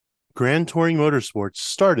Grand Touring Motorsports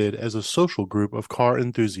started as a social group of car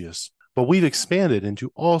enthusiasts, but we've expanded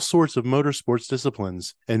into all sorts of motorsports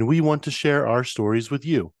disciplines, and we want to share our stories with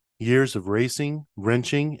you. Years of racing,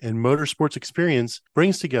 wrenching, and motorsports experience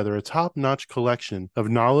brings together a top-notch collection of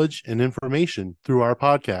knowledge and information through our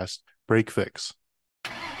podcast, Break Fix.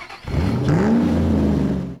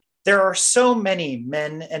 There are so many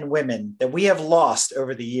men and women that we have lost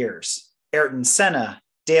over the years. Ayrton Senna,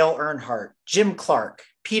 Dale Earnhardt, Jim Clark,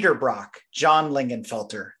 Peter Brock, John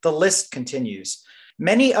Lingenfelter. The list continues.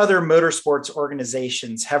 Many other motorsports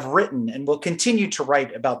organizations have written and will continue to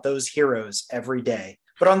write about those heroes every day.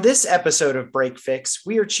 But on this episode of Break Fix,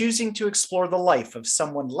 we are choosing to explore the life of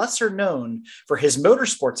someone lesser known for his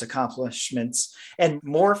motorsports accomplishments and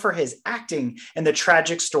more for his acting and the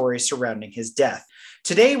tragic story surrounding his death.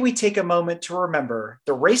 Today, we take a moment to remember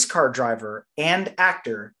the race car driver and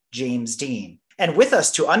actor, James Deane. And with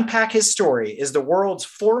us to unpack his story is the world's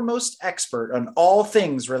foremost expert on all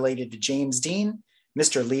things related to James Deane,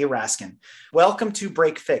 Mr. Lee Raskin. Welcome to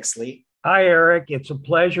Break Fix, Lee. Hi, Eric. It's a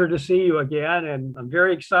pleasure to see you again. And I'm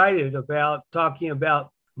very excited about talking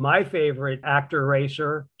about my favorite actor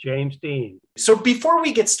racer, James Deane. So before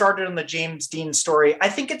we get started on the James Deane story, I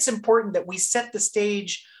think it's important that we set the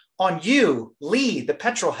stage on you, Lee, the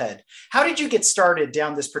petrolhead. How did you get started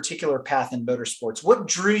down this particular path in motorsports? What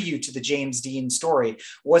drew you to the James Deane story?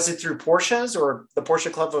 Was it through Porsches or the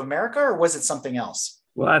Porsche Club of America, or was it something else?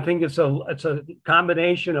 Well, I think it's a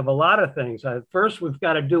combination of a lot of things. First, we've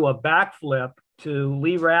got to do a backflip to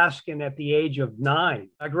Lee Raskin at the age of 9.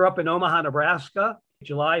 I grew up in Omaha, Nebraska.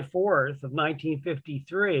 July 4th of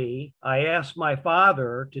 1953, I asked my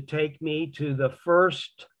father to take me to the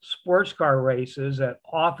first sports car races at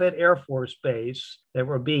Offutt Air Force Base that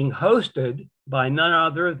were being hosted by none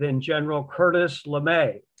other than General Curtis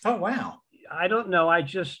LeMay. Oh, wow. I don't know. I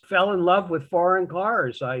just fell in love with foreign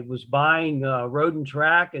cars. I was buying Road and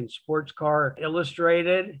Track and Sports Car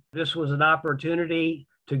Illustrated. This was an opportunity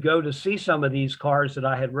to go to see some of these cars that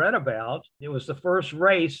I had read about. It was the first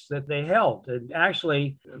race that they held. And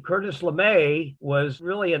actually, Curtis LeMay was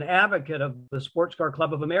really an advocate of the Sports Car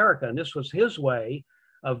Club of America. And this was his way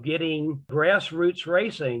of getting grassroots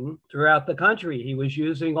racing throughout the country. He was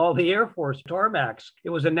using all the Air Force tarmacs.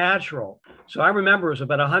 It was a natural. So I remember it was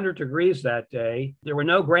about 100 degrees that day. There were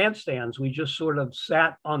no grandstands. We just sort of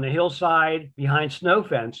sat on the hillside behind snow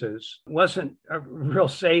fences. It wasn't a real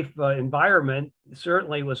safe environment. It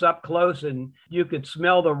certainly was up close and you could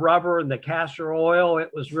smell the rubber and the castor oil. It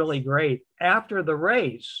was really great. After the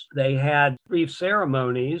race, they had brief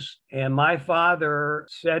ceremonies, and my father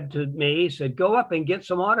said to me, he said, go up and get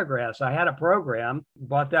some autographs. I had a program,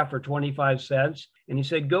 bought that for 25 cents. And he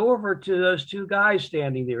said, go over to those two guys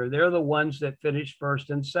standing there. They're the ones that finished first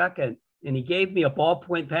and second. And he gave me a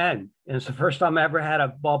ballpoint pen. And it's the first time I ever had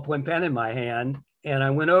a ballpoint pen in my hand. And I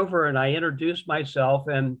went over and I introduced myself,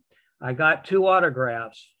 and I got two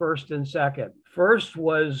autographs, first and second. First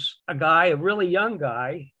was a guy, a really young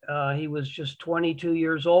guy. He was just 22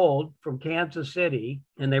 years old from Kansas City,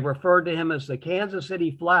 and they referred to him as the Kansas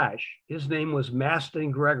City Flash. His name was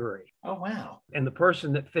Maston Gregory. Oh, wow. And the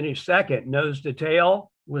person that finished second, nose to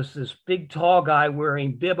tail, was this big, tall guy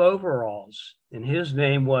wearing bib overalls, and his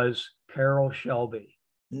name was Carroll Shelby.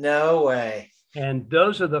 No way. And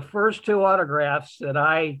those are the first two autographs that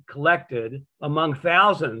I collected, among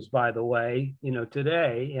thousands, by the way,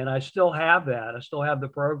 today. And I still have that. I still have the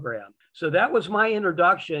program. So that was my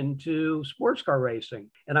introduction to sports car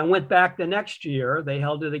racing. And I went back the next year. They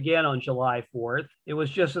held it again on July 4th. It was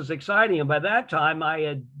just as exciting. And by that time, I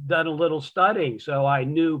had done a little studying. So I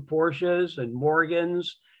knew Porsches and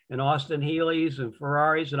Morgans and Austin Healey's and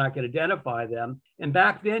Ferraris, and I could identify them. And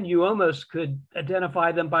back then, you almost could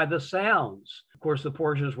identify them by the sounds. Of course, the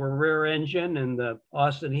Porsches were rear engine, and the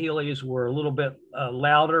Austin Healey's were a little bit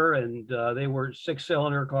louder, and they were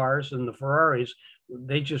six-cylinder cars, and the Ferraris,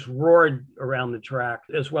 they just roared around the track,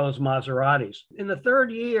 as well as Maseratis. In the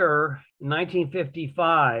third year,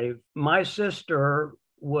 1955, my sister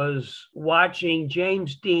was watching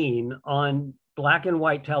James Deane on black and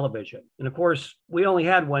white television. And of course, we only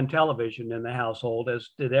had one television in the household, as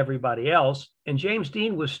did everybody else. And James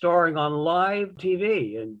Deane was starring on live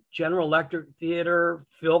TV in General Electric Theater,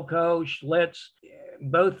 Philco, Schlitz.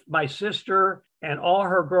 Both my sister and all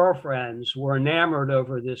her girlfriends were enamored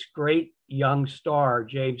over this great young star,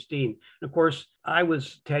 James Deane. And of course, I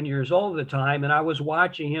was 10 years old at the time, and I was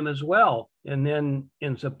watching him as well. And then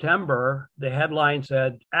in September, the headline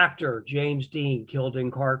said, actor James Deane killed in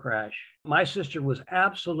car crash. My sister was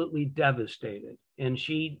absolutely devastated. and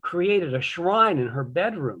she created a shrine in her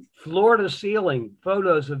bedroom, floor to ceiling,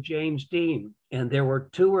 photos of James Dean. And there were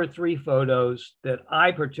 2 or 3 photos that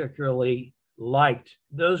I particularly liked.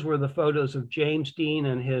 Those were the photos of James Dean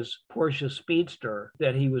and his Porsche Speedster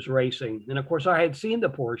that he was racing. And of course, I had seen the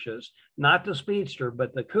Porsches, not the Speedster,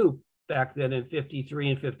 but the coupe back then in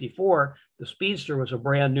 53 and 54. The Speedster was a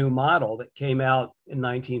brand new model that came out in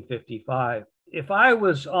 1955. If I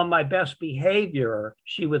was on my best behavior,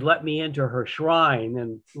 she would let me into her shrine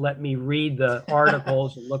and let me read the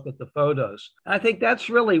articles and look at the photos. I think that's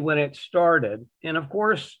really when it started. And of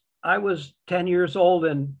course, I was 10 years old,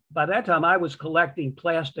 and by that time I was collecting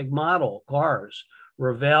plastic model cars,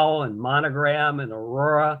 Revell and Monogram and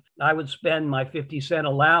Aurora. I would spend my 50-cent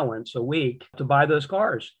allowance a week to buy those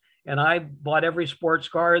cars. And I bought every sports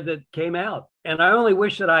car that came out. And I only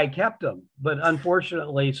wish that I kept them. But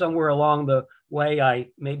unfortunately, somewhere along the way, I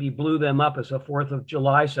maybe blew them up as a 4th of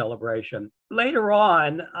July celebration. Later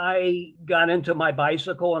on, I got into my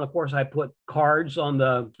bicycle. And of course, I put cards on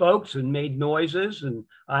the spokes and made noises. And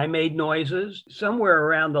I made noises. Somewhere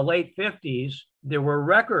around the late 50s, there were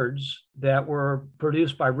records that were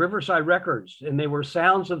produced by Riverside Records, and they were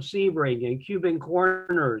sounds of Sebring and Cuban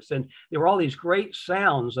Corners. And there were all these great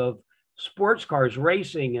sounds of sports cars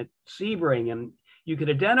racing at Sebring, and you could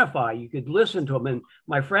identify, you could listen to them. And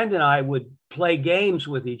my friend and I would play games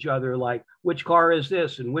with each other, like, which car is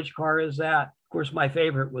this and which car is that? Of course, my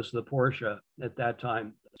favorite was the Porsche at that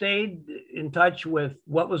time. Stayed in touch with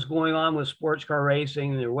what was going on with sports car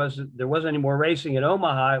racing. There wasn't any more racing at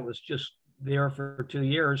Omaha. It was just there for 2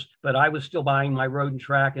 years, but I was still buying my Road and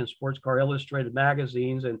Track and Sports Car Illustrated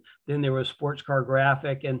magazines. And then there was Sports Car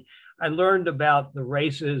Graphic. And I learned about the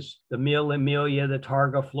races, the Mille Emilia, the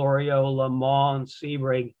Targa Florio, Le Mans,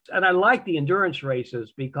 Sebring. And I liked the endurance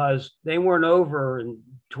races because they weren't over in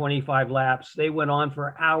 25 laps. They went on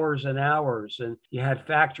for hours and hours, and you had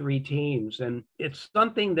factory teams. And it's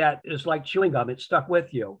something that is like chewing gum. It stuck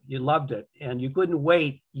with you. You loved it. And you couldn't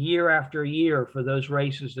wait year after year for those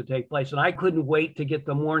races to take place. And I couldn't wait to get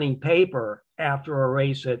the morning paper after a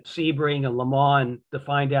race at Sebring and Le Mans to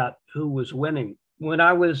find out who was winning. When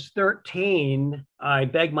I was 13, I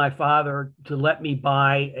begged my father to let me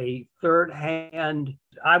buy a third-hand,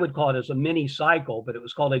 I would call it as a mini cycle, but it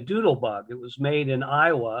was called a Doodlebug. It was made in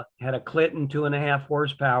Iowa, had a Clinton 2.5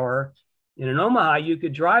 horsepower. And in Omaha, you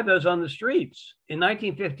could drive those on the streets. In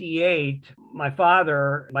 1958, my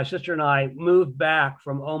father, my sister, and I moved back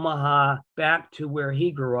from Omaha back to where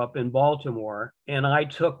he grew up in Baltimore. And I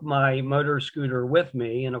took my motor scooter with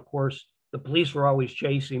me. And of course, the police were always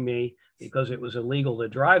chasing me because it was illegal to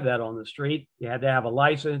drive that on the street. You had to have a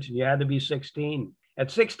license and you had to be 16.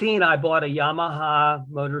 At 16, I bought a Yamaha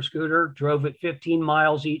motor scooter, drove it 15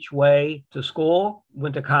 miles each way to school,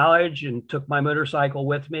 went to college and took my motorcycle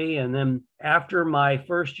with me. And then after my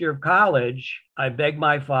first year of college, I begged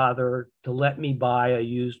my father to let me buy a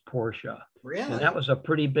used Porsche. Really? And that was a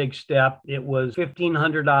pretty big step. It was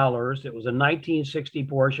 $1,500. It was a 1960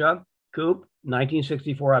 Porsche coupe.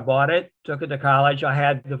 1964, I bought it, took it to college. I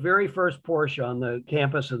had the very first Porsche on the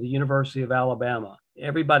campus of the University of Alabama.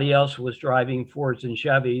 Everybody else was driving Fords and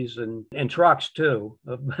Chevys and trucks too.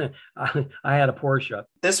 I had a Porsche.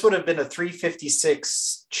 This would have been a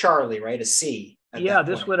 356 Charlie, right? A C. Yeah,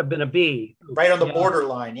 this would have been a B. Right on the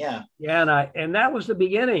borderline, yeah. Yeah, and that was the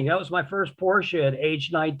beginning. That was my first Porsche at age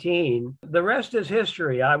 19. The rest is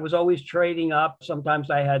history. I was always trading up.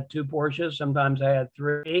 Sometimes I had 2 Porsches. Sometimes I had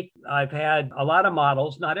 3. I've had a lot of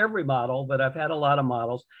models, not every model, but I've had a lot of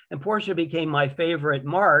models. And Porsche became my favorite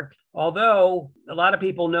mark. Although a lot of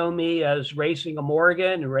people know me as racing a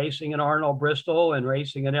Morgan, racing an Arnold Bristol, and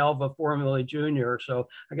racing an Elva Formula Junior. So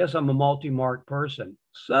I guess I'm a multi-mark person.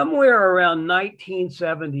 Somewhere around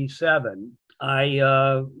 1977,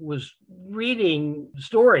 I was reading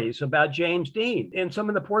stories about James Dean in some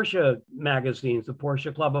of the Porsche magazines, the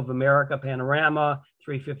Porsche Club of America, Panorama,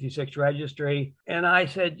 356 Registry. And I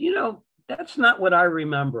said, that's not what I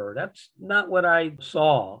remember. That's not what I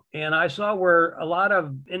saw. And I saw where a lot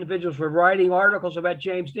of individuals were writing articles about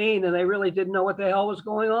James Dean, and they really didn't know what the hell was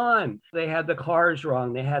going on. They had the cars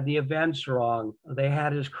wrong. They had the events wrong. They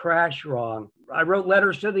had his crash wrong. I wrote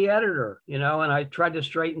letters to the editor, and I tried to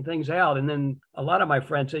straighten things out. And then a lot of my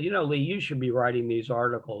friends said, Lee, you should be writing these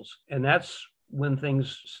articles. And that's when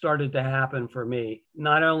things started to happen for me.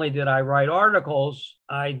 Not only did I write articles,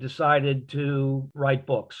 I decided to write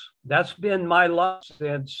books. That's been my life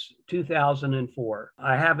since 2004.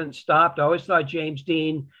 I haven't stopped. I always thought James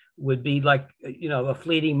Dean would be like, a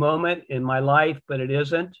fleeting moment in my life, but it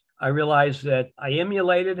isn't. I realized that I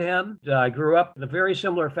emulated him. I grew up in a very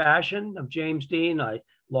similar fashion of James Dean. I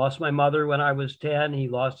lost my mother when I was 10. He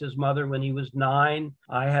lost his mother when he was 9.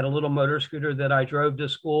 I had a little motor scooter that I drove to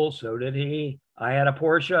school. So did he. I had a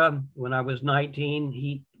Porsche when I was 19.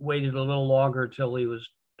 He waited a little longer till he was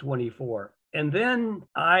 24. And then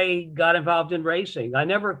I got involved in racing. I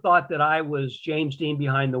never thought that I was James Deane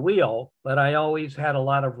behind the wheel, but I always had a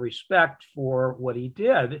lot of respect for what he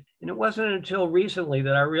did. And it wasn't until recently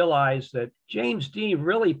that I realized that James Deane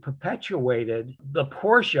really perpetuated the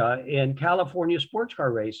Porsche in California sports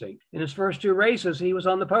car racing. In his first 2 races, he was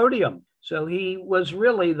on the podium. So he was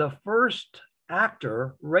really the first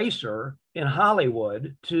actor, racer in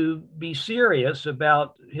Hollywood to be serious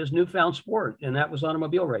about his newfound sport, and that was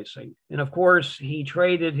automobile racing. And of course, he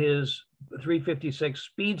traded his 356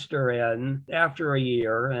 Speedster in after a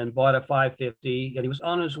year and bought a 550, and he was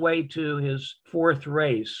on his way to his 4th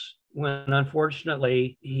race when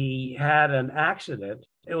unfortunately he had an accident.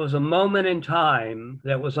 It was a moment in time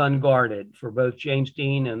that was unguarded for both James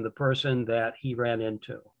Deane and the person that he ran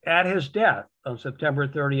into. At his death on September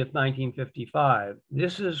 30th, 1955,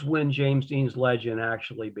 this is when James Deane's legend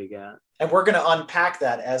actually began. And we're going to unpack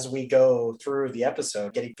that as we go through the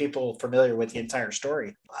episode, getting people familiar with the entire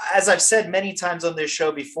story. As I've said many times on this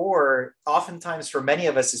show before, oftentimes for many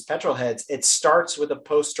of us as petrol heads, it starts with a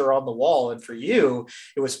poster on the wall. And for you,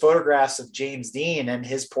 it was photographs of James Deane and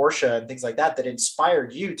his Porsche and things like that that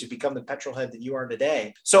inspired you to become the petrol head that you are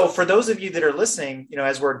today. So for those of you that are listening,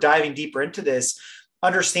 as we're diving deeper into this,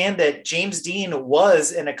 understand that James Deane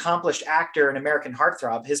was an accomplished actor and American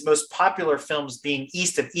heartthrob, his most popular films being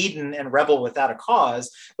East of Eden and Rebel Without a Cause.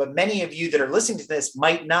 But many of you that are listening to this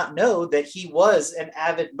might not know that he was an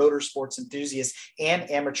avid motorsports enthusiast and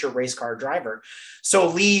amateur race car driver. So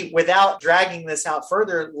Lee, without dragging this out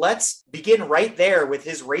further, let's begin right there with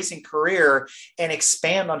his racing career and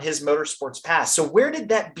expand on his motorsports past. So where did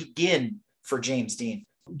that begin for James Deane?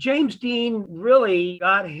 James Deane really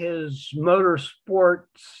got his motorsport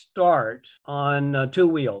start on 2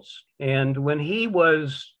 wheels. And when he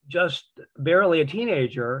was just barely a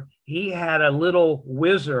teenager, he had a little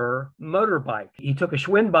Whizzer motorbike. He took a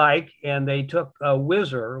Schwinn bike and they took a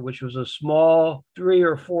Whizzer, which was a small 3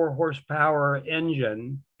 or 4 horsepower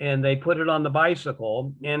engine, and they put it on the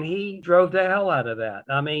bicycle, and he drove the hell out of that.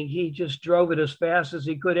 I mean, he just drove it as fast as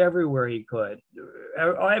he could everywhere he could.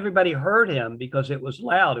 Everybody heard him because it was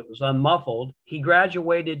loud. It was unmuffled. He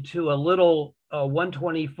graduated to a little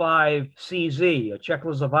 125 CZ, a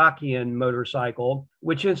Czechoslovakian motorcycle,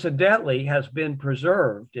 which incidentally has been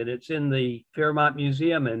preserved, and it's in the Fairmont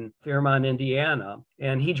Museum in Fairmont, Indiana.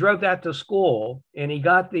 And he drove that to school, and he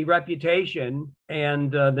got the reputation and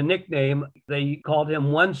the nickname. They called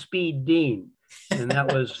him One Speed Deane, and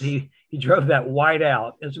that was he drove that wide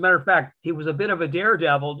out. As a matter of fact, he was a bit of a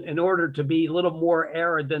daredevil. In order to be a little more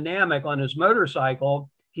aerodynamic on his motorcycle,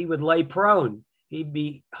 he would lay prone. He'd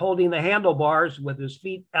be holding the handlebars with his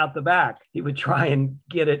feet out the back. He would try and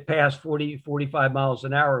get it past 40, 45 miles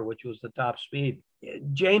an hour, which was the top speed.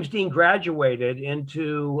 James Deane graduated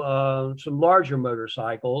into some larger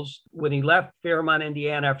motorcycles. When he left Fairmont,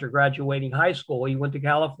 Indiana after graduating high school, he went to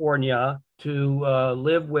California to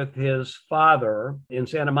live with his father in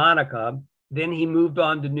Santa Monica. Then he moved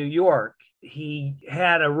on to New York. He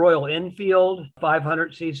had a Royal Enfield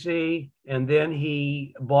 500cc, and then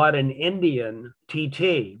he bought an Indian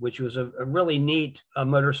TT, which was a really neat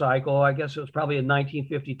motorcycle. I guess it was probably in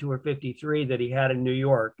 1952 or 53 that he had in New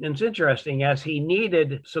York. And it's interesting, as he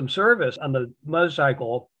needed some service on the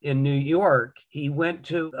motorcycle in New York, he went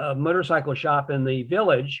to a motorcycle shop in the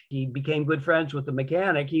Village. He became good friends with the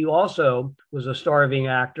mechanic. He also was a starving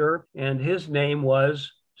actor, and his name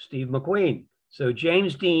was Steve McQueen. So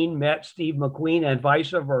James Deane met Steve McQueen and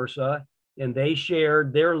vice versa, and they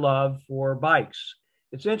shared their love for bikes.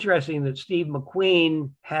 It's interesting that Steve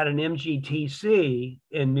McQueen had an MGTC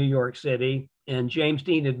in New York City, and James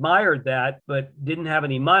Deane admired that, but didn't have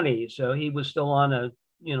any money. So he was still on his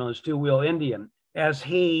 2-wheel Indian. As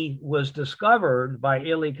he was discovered by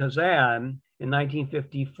Elie Kazan in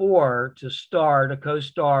 1954 to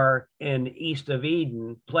co-star in East of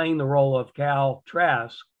Eden, playing the role of Cal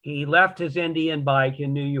Trask, he left his Indian bike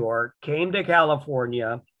in New York, came to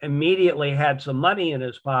California, immediately had some money in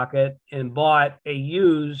his pocket, and bought a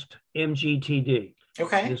used MGTD.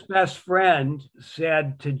 Okay. His best friend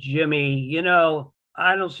said to Jimmy,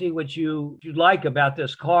 I don't see what you like about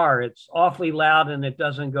this car. It's awfully loud and it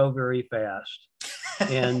doesn't go very fast.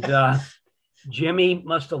 And Jimmy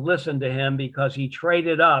must have listened to him, because he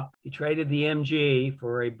traded the MG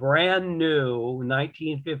for a brand new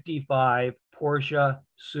 1955 Porsche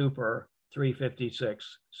Super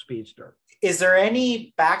 356 Speedster. Is there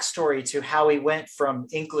any backstory to how he went from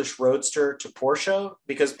English Roadster to Porsche?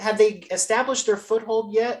 Because had they established their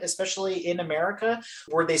foothold yet, especially in America?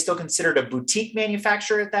 Were they still considered a boutique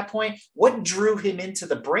manufacturer at that point? What drew him into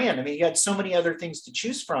the brand? I mean, you had so many other things to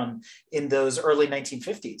choose from in those early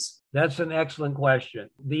 1950s. That's an excellent question.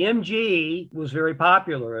 The MG was very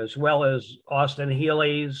popular, as well as Austin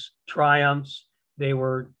Healey's, Triumphs. They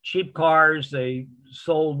were cheap cars. They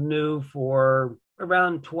sold new for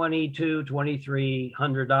around $2,200,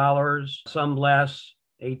 $2,300, some less,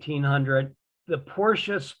 $1,800. The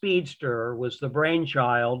Porsche Speedster was the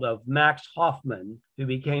brainchild of Max Hoffman, who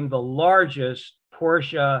became the largest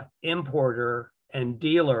Porsche importer and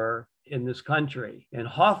dealer in this country. And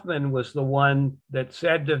Hoffman was the one that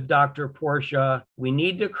said to Dr. Porsche, we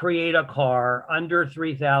need to create a car under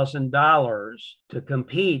 $3,000 to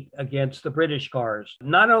compete against the British cars,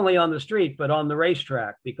 not only on the street, but on the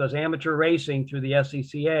racetrack, because amateur racing through the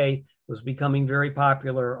SCCA was becoming very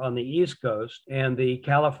popular on the East Coast and the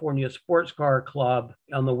California Sports Car Club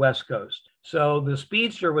on the West Coast. So the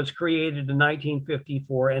Speedster was created in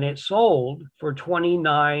 1954 and it sold for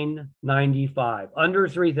 $29.95, under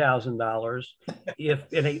 $3,000.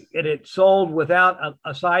 It sold without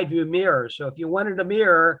a side view mirror. So if you wanted a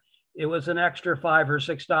mirror, it was an extra $5 or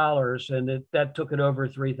 $6, and that took it over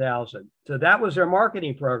 $3,000. So that was their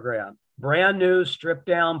marketing program. Brand new, stripped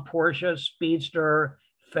down Porsche Speedster,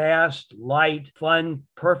 fast, light, fun,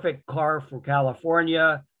 perfect car for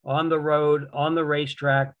California, on the road, on the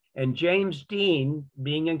racetrack. And James Dean,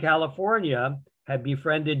 being in California, had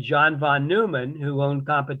befriended John von Neumann, who owned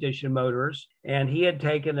Competition Motors, and he had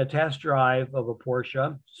taken a test drive of a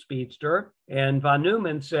Porsche Speedster. And von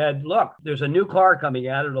Neumann said, look, there's a new car coming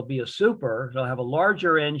out. It'll be a super. It'll have a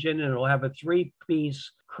larger engine, and it'll have a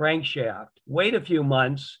 3-piece crankshaft. Wait a few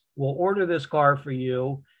months. We'll order this car for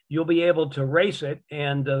you. You'll be able to race it.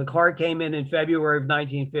 And the car came in February of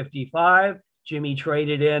 1955. Jimmy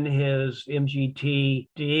traded in his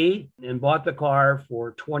MGT-D and bought the car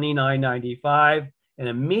for $29.95, and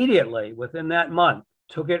immediately within that month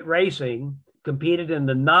took it racing, competed in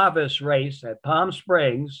the novice race at Palm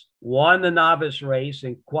Springs, won the novice race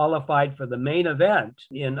and qualified for the main event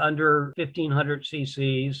in under 1,500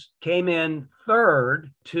 cc's, came in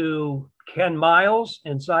third to Ken Miles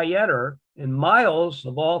and Cy Etter, and Miles,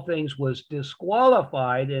 of all things, was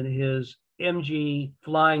disqualified in his MG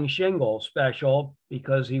Flying Shingle special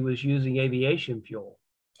because he was using aviation fuel.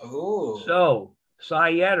 Oh. So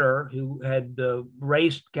Cy Etter, who had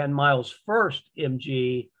raced Ken Miles' first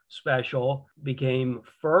MG special, became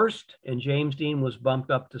first, and James Dean was bumped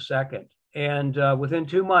up to second. And within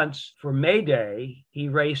 2 months, for May Day, he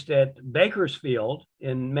raced at Bakersfield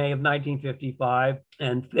in May of 1955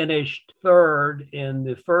 and finished third in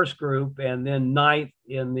the first group and then ninth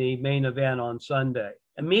in the main event on Sunday.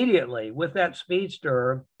 Immediately, with that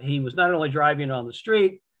Speedster, he was not only driving on the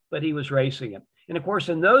street, but he was racing it. And of course,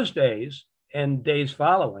 in those days and days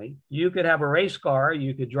following, you could have a race car,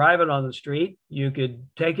 you could drive it on the street, you could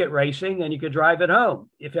take it racing, and you could drive it home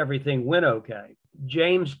if everything went okay.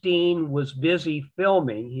 James Dean was busy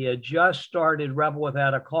filming. He had just started Rebel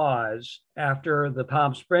Without a Cause after the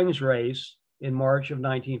Palm Springs race in March of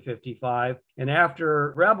 1955. And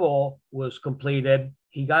after Rebel was completed,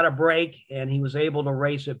 he got a break and he was able to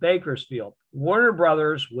race at Bakersfield. Warner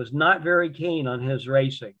Brothers was not very keen on his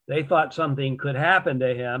racing. They thought something could happen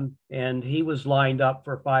to him, and he was lined up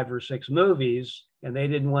for 5 or 6 movies, and they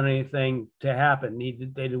didn't want anything to happen. They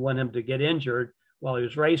didn't want him to get injured while he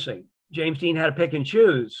was racing. James Dean had to pick and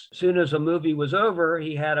choose. As soon as a movie was over,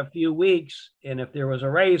 he had a few weeks, and if there was a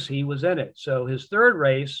race, he was in it. So his third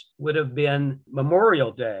race would have been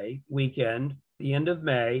Memorial Day weekend, the end of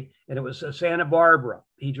May, and it was Santa Barbara.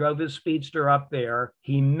 He drove his Speedster up there.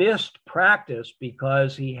 He missed practice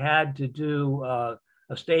because he had to do a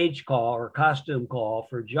stage call or costume call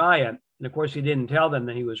for Giant. And of course, he didn't tell them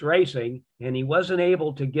that he was racing, and he wasn't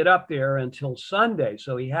able to get up there until Sunday.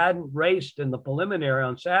 So he hadn't raced in the preliminary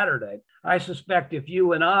on Saturday. I suspect if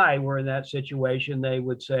you and I were in that situation, they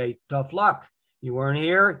would say, tough luck. You weren't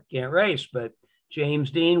here, can't race. But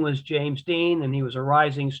James Dean was James Dean, and he was a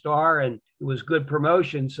rising star, and it was good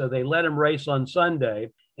promotion. So they let him race on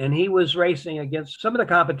Sunday. And he was racing against some of the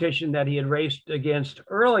competition that he had raced against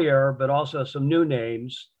earlier, but also some new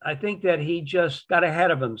names. I think that he just got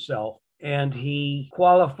ahead of himself, and he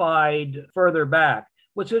qualified further back.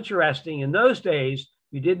 What's interesting, in those days,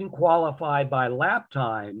 you didn't qualify by lap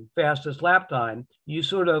time, fastest lap time. You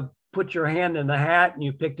sort of put your hand in the hat and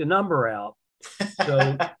you picked a number out.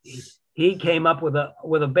 So he came up with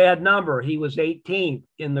a bad number. He was 18th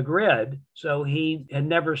in the grid, so he had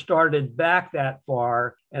never started back that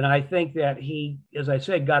far. And I think that he, as I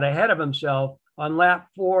said, got ahead of himself on lap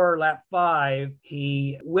 4, lap 5.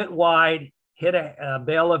 He went wide, hit a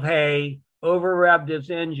bale of hay, over revved his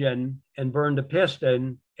engine, and burned a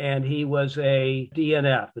piston. And he was a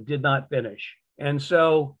DNF. It did not finish. And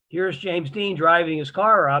so here's James Dean driving his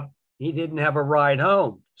car up. He didn't have a ride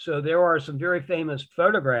home. So there are some very famous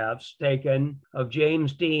photographs taken of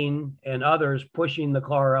James Dean and others pushing the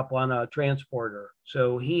car up on a transporter.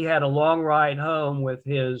 So he had a long ride home with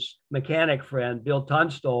his mechanic friend, Bill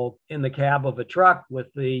Tunstall, in the cab of a truck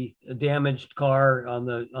with the damaged car on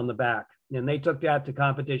the back. And they took that to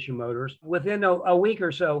Competition Motors. Within a week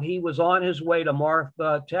or so, he was on his way to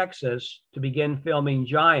Marfa, Texas, to begin filming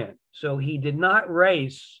Giant. So he did not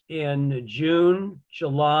race in June,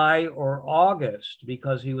 July, or August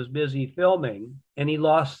because he was busy filming, and he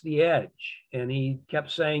lost the edge. And he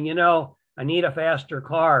kept saying, I need a faster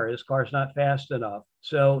car. His car's not fast enough.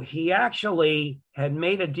 So he actually had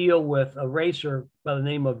made a deal with a racer by the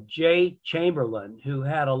name of Jay Chamberlain, who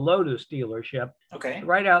had a Lotus dealership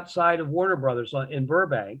right outside of Warner Brothers in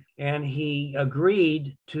Burbank. And he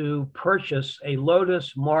agreed to purchase a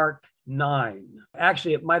Lotus Mark 9.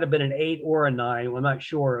 Actually, it might have been an 8 or a 9. I'm not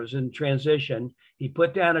sure. It was in transition. He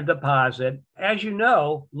put down a deposit. As you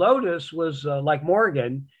know, Lotus was like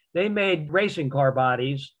Morgan. They made racing car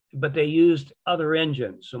bodies, but they used other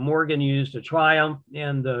engines. So Morgan used a Triumph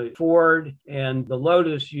and the Ford, and the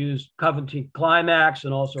Lotus used Coventry Climax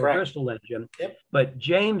and also a Bristol engine. Yep. But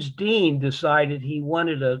James Dean decided he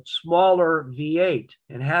wanted a smaller V8.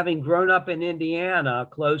 And having grown up in Indiana,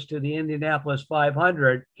 close to the Indianapolis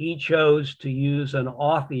 500, he chose to use an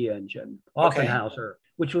Offie engine, Offenhauser,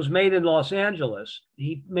 which was made in Los Angeles.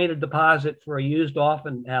 He made a deposit for a used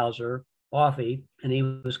Offenhauser Offie, and he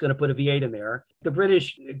was going to put a V8 in there. The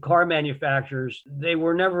British car manufacturers, they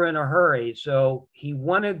were never in a hurry. So he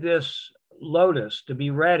wanted this Lotus to be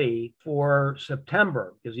ready for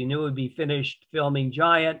September because he knew it would be finished filming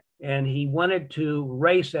Giant. And he wanted to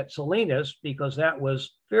race at Salinas because that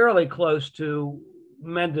was fairly close to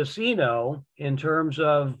Mendocino in terms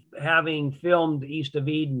of having filmed East of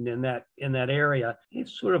Eden in that area.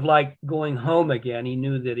 It's sort of like going home again. He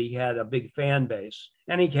knew that he had a big fan base.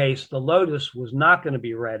 In any case, the Lotus was not going to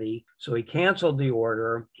be ready, so he canceled the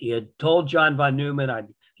order. He had told John von Neumann, I'd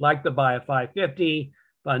like to buy a 550.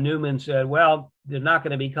 Von Neumann said, well, they're not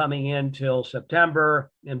going to be coming in till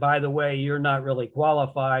September. And by the way, you're not really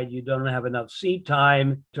qualified. You don't have enough seat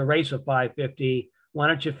time to race a 550. Why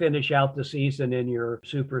don't you finish out the season in your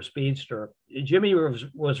super speedster? Jimmy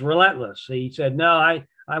was relentless. He said, no, I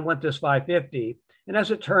want this 550. And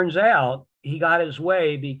as it turns out, he got his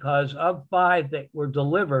way because of 5 that were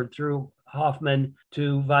delivered through Hoffman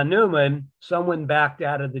to von Neumann, someone backed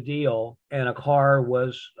out of the deal and a car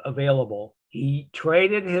was available. He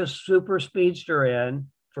traded his super speedster in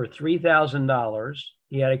for $3,000.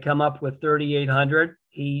 He had to come up with $3,800.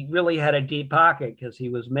 He really had a deep pocket because he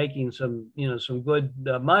was making some good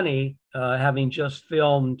money, having just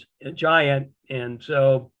filmed a Giant. And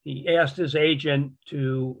so he asked his agent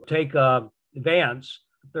to take a advance,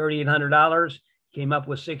 $3,800, came up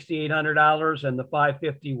with $6,800, and the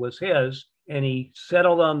 550 was his. And he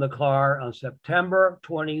settled on the car on September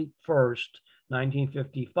 21st,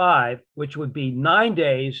 1955, which would be 9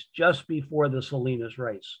 days just before the Salinas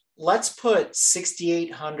race. Let's put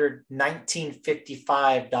 $6,800,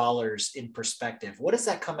 $1,955 in perspective. What does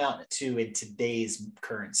that come out to in today's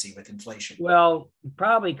currency with inflation? Well, it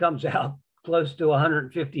probably comes out close to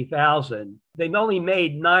 150,000. They've only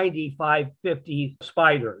made 90 550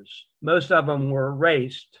 Spyders. Most of them were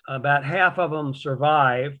raced. About half of them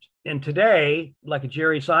survived. And today, like a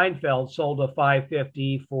Jerry Seinfeld sold a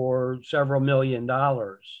 550 for several $1 million.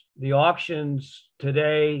 The auctions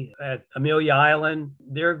today at Amelia Island,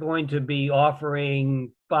 they're going to be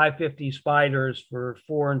offering 550 Spyders for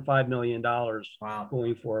 $4 and $5 million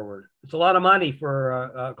going forward. It's a lot of money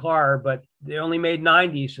for a car, but they only made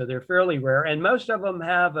 90, so they're fairly rare. And most of them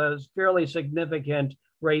have a fairly significant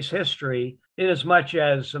race history, in as much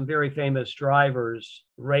as some very famous drivers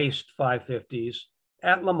raced 550s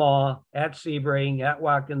at Le Mans, at Sebring, at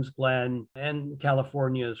Watkins Glen, and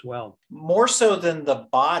California as well. More so than the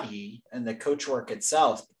body and the coachwork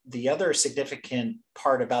itself, the other significant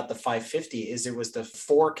part about the 550 is it was the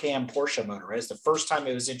 4-cam Porsche motor. It was the first time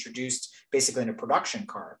it was introduced basically in a production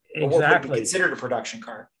car. Exactly. Or what would be considered a production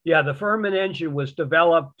car. Yeah, the Furman engine was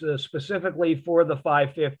developed specifically for the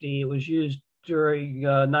 550. It was used during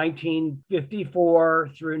 1954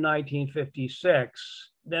 through 1956.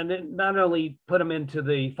 Then it not only put them into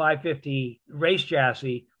the 550 race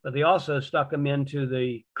chassis, but they also stuck them into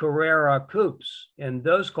the Carrera coupes. And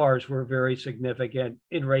those cars were very significant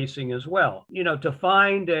in racing as well. To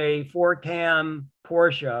find a 4-cam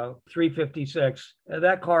Porsche 356,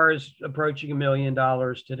 that car is approaching $1 million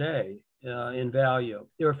today in value.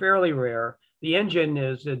 They were fairly rare. The engine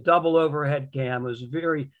is a double overhead cam. It was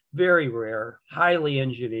very, very rare, highly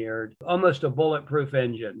engineered, almost a bulletproof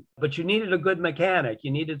engine. But you needed a good mechanic.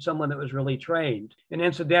 You needed someone that was really trained. And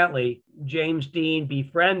incidentally, James Dean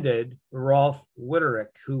befriended Rolf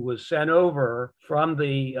Witterick, who was sent over from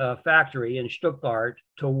the factory in Stuttgart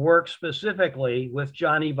to work specifically with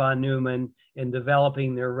Johnny von Neumann in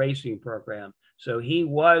developing their racing program. So he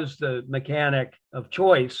was the mechanic of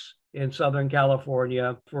choice in Southern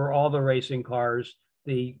California for all the racing cars,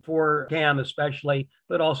 the 4-cam especially,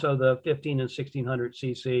 but also the 15 and 1600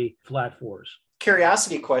 cc flat fours.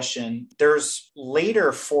 Curiosity question. There's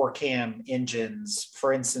later 4-cam engines,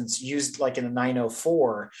 for instance, used like in the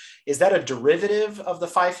 904. Is that a derivative of the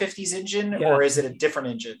 550's engine, or is it a different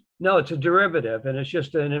engine? No, it's a derivative, and it's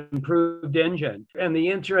just an improved engine. And the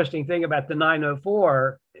interesting thing about the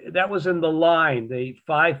 904, that was in the line, the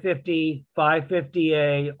 550,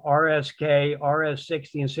 550A, RSK,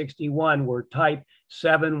 RS60, and 61 were type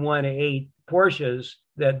 718 Porsches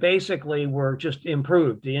that basically were just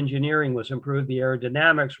improved. The engineering was improved. The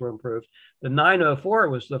aerodynamics were improved. The 904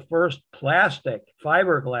 was the first plastic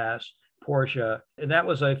fiberglass Porsche, and that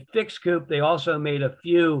was a fixed coupe. They also made a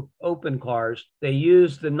few open cars. They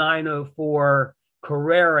used the 904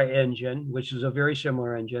 Carrera engine, which is a very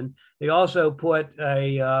similar engine. They also put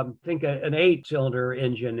an 8-cylinder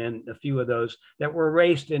engine in a few of those that were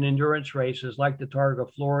raced in endurance races like the Targa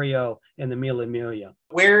Florio and the Mille Miglia.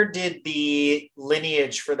 Where did the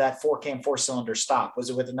lineage for that 4-cam 4-cylinder stop?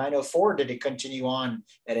 Was it with the 904 or did it continue on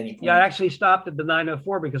at any point? Yeah, it actually stopped at the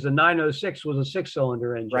 904 because the 906 was a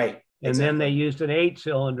 6-cylinder engine. Right. And then they used an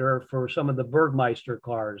 8-cylinder for some of the Bergmeister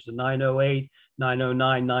cars, the 908,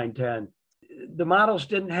 909, 910. The models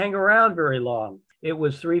didn't hang around very long. It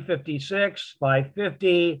was 356,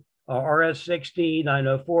 550, RS60,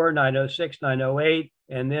 904, 906, 908,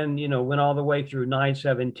 and then, went all the way through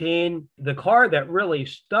 917. The car that really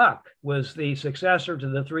stuck was the successor to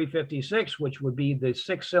the 356, which would be the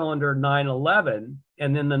 6-cylinder 911,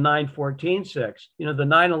 and then the 914-6. The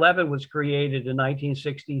 911 was created in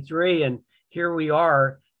 1963, and here we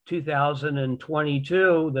are,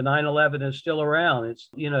 2022, the 911 is still around.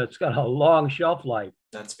 It's got a long shelf life.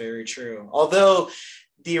 That's very true. Although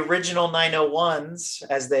the original 901s,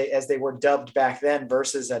 as they were dubbed back then,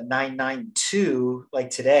 versus a 992 like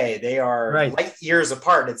today, they are light years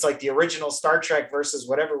apart. It's like the original Star Trek versus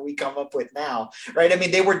whatever we come up with now, right? I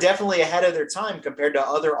mean, they were definitely ahead of their time compared to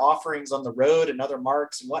other offerings on the road and other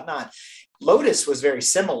marques and whatnot. Lotus was very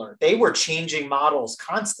similar. They were changing models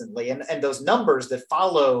constantly. And those numbers that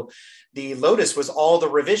follow the Lotus was all the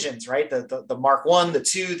revisions, right? The Mark 1, the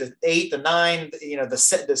 2, the 8, the 9,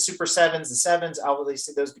 the Super 7s, the 7s,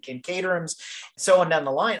 obviously those became Caterhams, so on down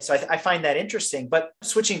the line. So I find that interesting. But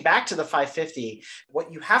switching back to the 550,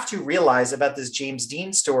 what you have to realize about this James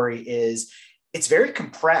Dean story is it's very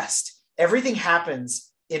compressed. Everything happens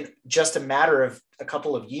in just a matter of a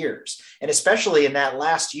couple of years. And especially in that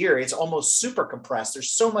last year, it's almost super compressed.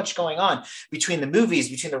 There's so much going on between the movies,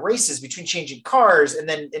 between the races, between changing cars, and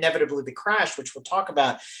then inevitably the crash, which we'll talk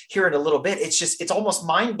about here in a little bit. It's almost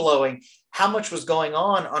mind-blowing how much was going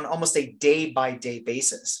on almost a day-by-day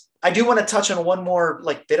basis. I do want to touch on one more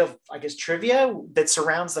bit of, trivia that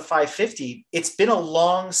surrounds the 550. It's been a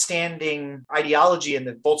long-standing ideology in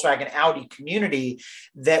the Volkswagen Audi community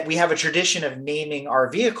that we have a tradition of naming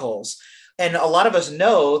our vehicles. And a lot of us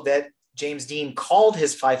know that James Dean called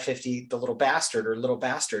his 550 the Little Bastard or Little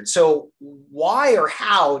Bastard. So why or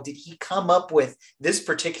how did he come up with this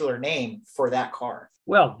particular name for that car?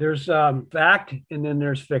 Well, there's fact and then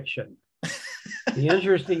there's fiction. The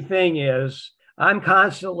interesting thing is, I'm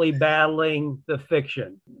constantly battling the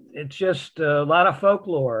fiction. It's just a lot of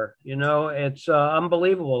folklore, it's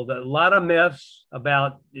unbelievable. A lot of myths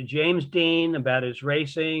about James Dean, about his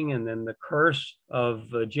racing, and then the curse of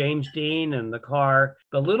James Dean and the car.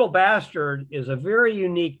 The Little Bastard is a very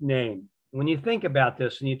unique name. When you think about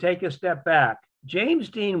this and you take a step back, James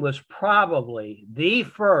Dean was probably the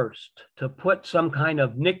first to put some kind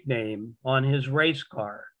of nickname on his race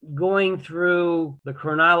car. Going through the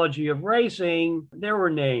chronology of racing, there were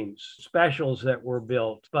names, specials that were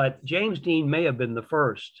built, but James Dean may have been the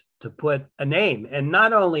first to put a name, and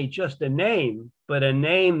not only just a name, but a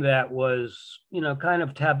name that was, kind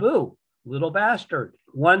of taboo. Little Bastard.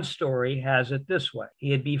 One story has it this way.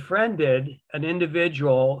 He had befriended an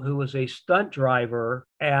individual who was a stunt driver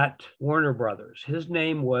at Warner Brothers. His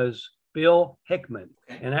name was Bill Hickman.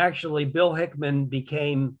 Okay. And actually, Bill Hickman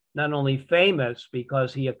became not only famous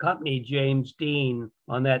because he accompanied James Dean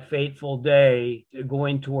on that fateful day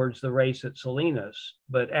going towards the race at Salinas,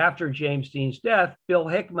 but after James Dean's death, Bill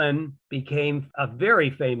Hickman became a very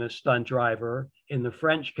famous stunt driver in the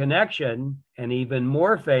French Connection, and even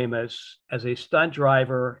more famous as a stunt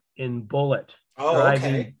driver in Bullitt.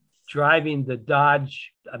 Driving the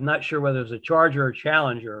Dodge. I'm not sure whether it was a Charger or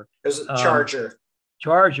Challenger. It was a Charger.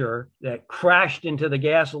 Charger that crashed into the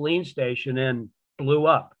gasoline station and blew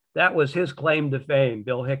up. That was his claim to fame,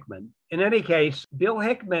 Bill Hickman. In any case, Bill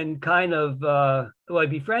Hickman kind of, he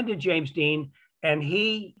befriended James Dean, and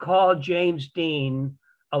he called James Dean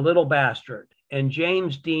a little bastard. And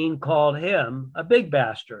James Dean called him a big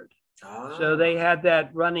bastard. So they had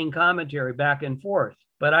that running commentary back and forth.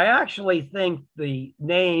 But I actually think the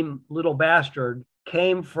name Little Bastard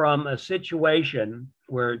came from a situation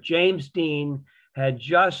where James Dean had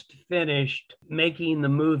just finished making the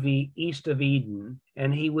movie East of Eden,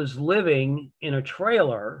 and he was living in a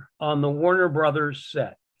trailer on the Warner Brothers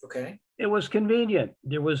set. Okay. It was convenient.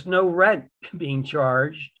 There was no rent being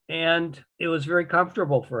charged, and it was very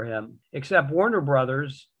comfortable for him, except Warner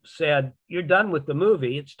Brothers said, "You're done with the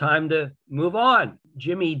movie. It's time to move on."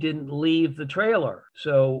 Jimmy didn't leave the trailer.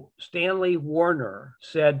 So Stanley Warner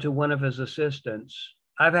said to one of his assistants,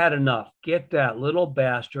 "I've had enough. Get that little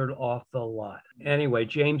bastard off the lot." Anyway,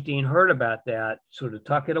 James Dean heard about that, sort of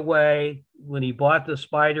tuck it away. When he bought the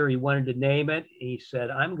Spider, he wanted to name it. He said,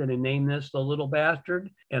 "I'm going to name this the Little Bastard,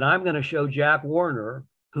 and I'm going to show Jack Warner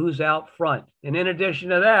who's out front. And in addition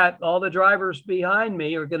to that, all the drivers behind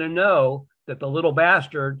me are going to know that the Little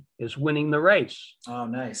Bastard is winning the race." Oh,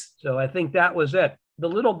 nice. So I think that was it. The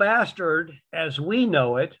Little Bastard, as we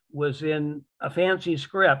know it, was in a fancy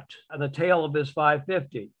script on the tail of his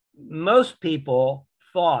 550. Most people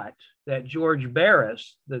thought that George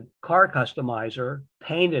Barris, the car customizer,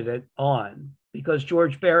 painted it on because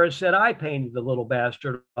George Barris said, "I painted the Little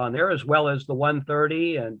Bastard on there, as well as the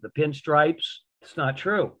 130 and the pinstripes." It's not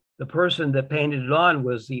true. The person that painted it on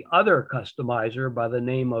was the other customizer by the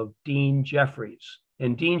name of Dean Jeffries.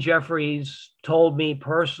 And Dean Jeffries told me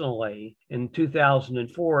personally in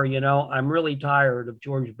 2004, "I'm really tired of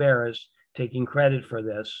George Barris taking credit for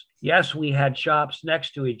this. Yes, we had shops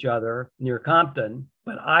next to each other near Compton,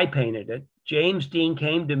 but I painted it." James Dean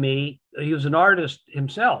came to me. He was an artist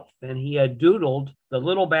himself, and he had doodled the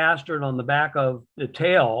Little Bastard on the back of the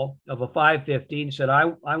tail of a 550 and said,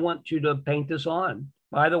 I want you to paint this on.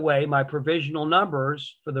 By the way, my provisional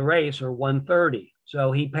numbers for the race are 130.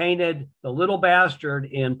 So he painted the Little Bastard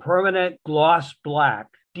in permanent gloss black.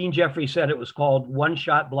 Dean Jeffries said it was called One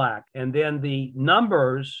Shot Black. And then the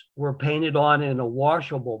numbers were painted on in a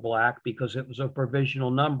washable black because it was a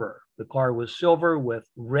provisional number. The car was silver with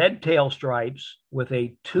red tail stripes with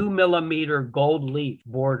a 2mm gold leaf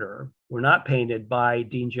border. Were not painted by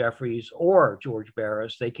Dean Jeffries or George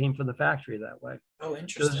Barris. They came from the factory that way. Oh,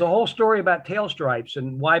 interesting. So there's a whole story about tail stripes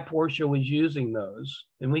and why Porsche was using those.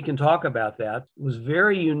 And we can talk about that. It was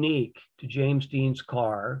very unique to James Dean's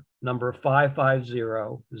car, number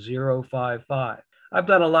 550055. I've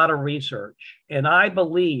done a lot of research, and I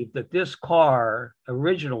believe that this car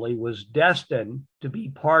originally was destined to be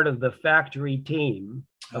part of the factory team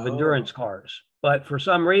of endurance cars. But for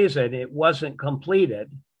some reason, it wasn't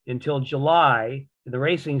completed until July. The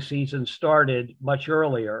racing season started much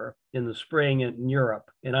earlier in the spring in Europe,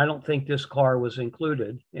 and I don't think this car was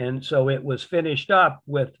included. And so it was finished up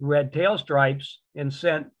with red tail stripes and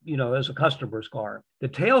sent, as a customer's car. The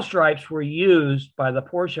tail stripes were used by the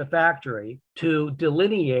Porsche factory to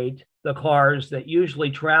delineate the cars that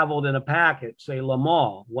usually traveled in a packet, say Le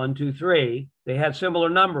Mans 1, 2, 3. They had similar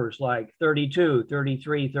numbers like 32,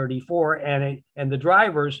 33, 34, and the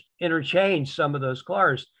drivers interchanged some of those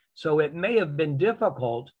cars. So it may have been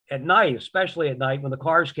difficult at night, especially at night when the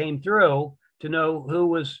cars came through, to know who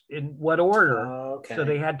was in what order. Okay. So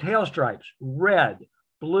they had tail stripes, red,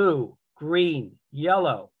 blue, green,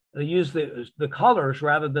 yellow. They used the colors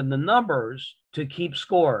rather than the numbers to keep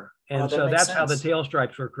score. And so that's how the tail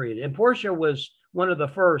stripes were created. And Porsche was one of the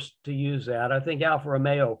first to use that. I think Alfa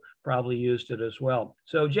Romeo probably used it as well.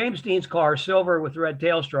 So James Dean's car, silver with red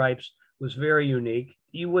tail stripes, was very unique.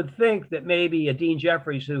 You would think that maybe a Dean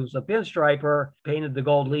Jeffries, who's a pinstriper, painted the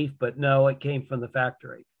gold leaf, but no, it came from the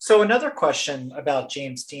factory. So another question about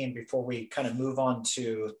James Dean before we kind of move on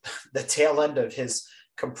to the tail end of his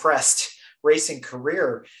compressed racing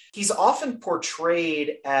career. He's often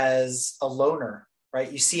portrayed as a loner,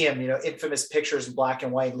 right? You see him, infamous pictures in black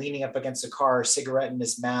and white, leaning up against a car, cigarette in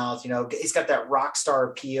his mouth. He's got that rock star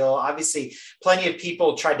appeal. Obviously, plenty of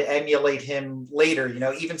people tried to emulate him later,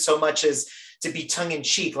 even so much as to be tongue in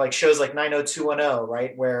cheek, like shows like 90210,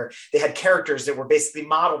 right? Where they had characters that were basically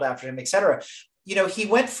modeled after him, et cetera. He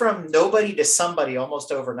went from nobody to somebody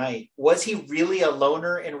almost overnight. Was he really a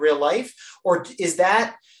loner in real life? Or is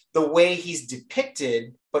that the way he's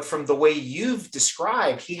depicted? But from the way you've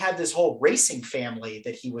described, he had this whole racing family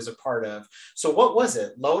that he was a part of. So what was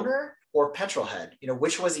it, loner or petrolhead?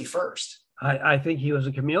 Which was he first? I think he was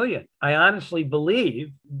a chameleon. I honestly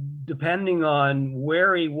believe, depending on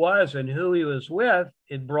where he was and who he was with,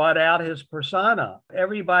 it brought out his persona.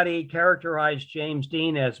 Everybody characterized James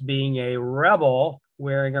Dean as being a rebel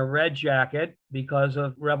wearing a red jacket because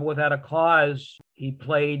of Rebel Without a Cause. He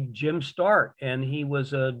played Jim Stark, and he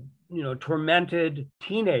was a tormented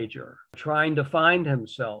teenager trying to find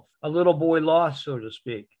himself, a little boy lost, so to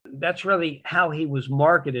speak. That's really how he was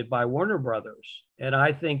marketed by Warner Brothers. And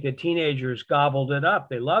I think the teenagers gobbled it up.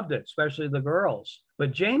 They loved it, especially the girls.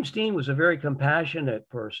 But James Dean was a very compassionate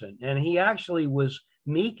person, and he actually was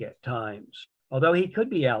meek at times, although he could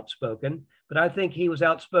be outspoken. But I think he was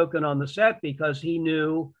outspoken on the set because he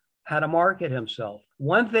knew how to market himself.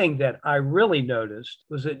 One thing that I really noticed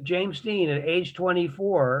was that James Dean, at age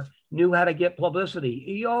 24, knew how to get publicity.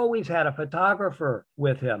 He always had a photographer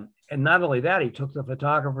with him. And not only that, he took the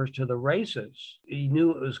photographers to the races. He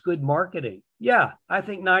knew it was good marketing. Yeah, I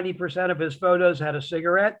think 90% of his photos had a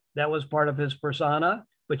cigarette. That was part of his persona.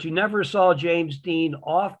 But you never saw James Dean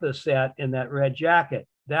off the set in that red jacket.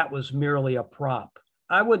 That was merely a prop.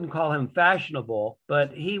 I wouldn't call him fashionable,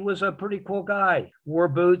 but he was a pretty cool guy. Wore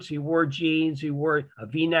boots, he wore jeans, he wore a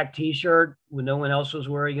V-neck t-shirt when no one else was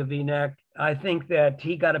wearing a V-neck. I think that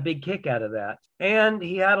he got a big kick out of that. And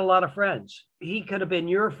he had a lot of friends. He could have been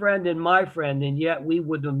your friend and my friend, and yet we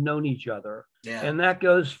wouldn't have known each other. Yeah. And that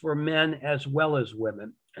goes for men as well as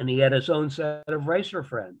women. And he had his own set of racer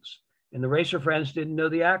friends. And the racer friends didn't know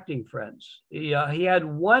the acting friends. He had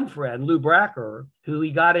one friend, Lou Bracker, who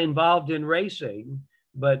he got involved in racing.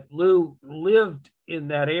 But Lou lived in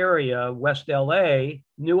that area, West LA,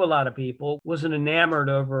 knew a lot of people, wasn't enamored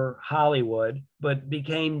over Hollywood, but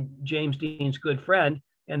became James Dean's good friend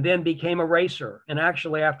and then became a racer. And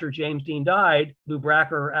actually, after James Dean died, Lou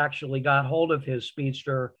Bracker actually got hold of his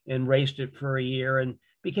Speedster and raced it for a year and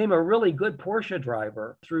became a really good Porsche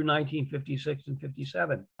driver through 1956 and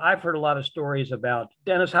 57. I've heard a lot of stories about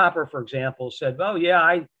Dennis Hopper, for example, said, oh, yeah,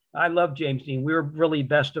 I love James Dean. We were really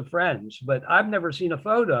best of friends, but I've never seen a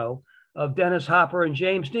photo of Dennis Hopper and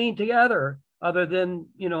James Dean together other than,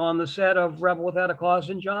 on the set of Rebel Without a Cause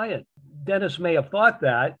and Giant. Dennis may have thought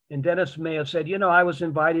that, and Dennis may have said, I was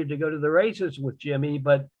invited to go to the races with Jimmy,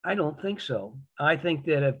 but I don't think so. I think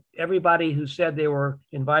that if everybody who said they were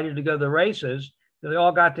invited to go to the races, they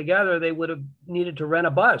all got together, they would have needed to rent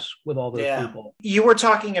a bus with all those people. You were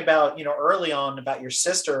talking about, early on about your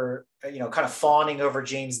sister, kind of fawning over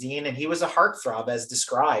James Dean, and he was a heartthrob as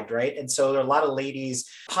described, right? And so there are a lot of ladies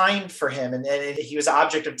pined for him, and he was an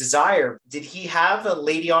object of desire. Did he have a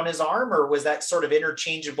lady on his arm, or was that sort of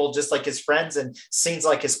interchangeable, just like his friends and seems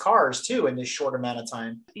like his cars too in this short amount of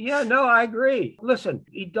time? Yeah, no, I agree. Listen,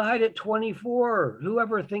 he died at 24.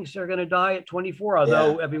 Whoever thinks they're going to die at 24,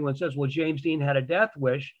 although everyone says, well, James Dean had a death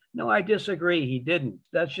wish. No, I disagree. He didn't.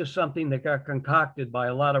 That's just something that got concocted by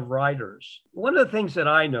a lot of writers. One of the things that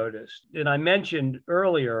I noticed, and I mentioned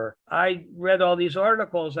earlier, I read all these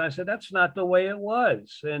articles and I said, that's not the way it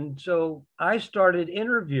was. And so I started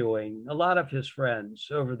interviewing a lot of his friends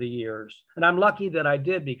over the years. And I'm lucky that I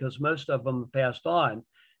did because most of them passed on.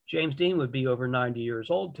 James Dean would be over 90 years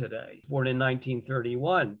old today, born in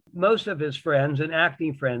 1931. Most of his friends and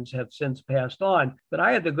acting friends have since passed on, but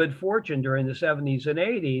I had the good fortune during the 70s and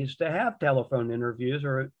 80s to have telephone interviews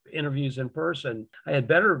or interviews in person. I had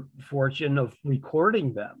better fortune of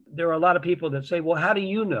recording them. There are a lot of people that say, well, how do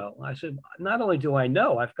you know? I said, not only do I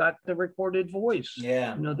know, I've got the recorded voice.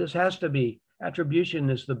 Yeah. This has to be, attribution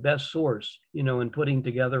is the best source, in putting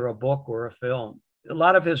together a book or a film. A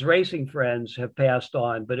lot of his racing friends have passed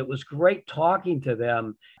on, but it was great talking to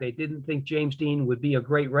them. They didn't think James Dean would be a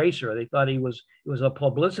great racer. They thought it was a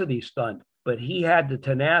publicity stunt, but he had the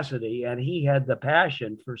tenacity and he had the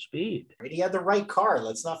passion for speed. He had the right car.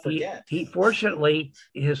 Let's not forget. He fortunately,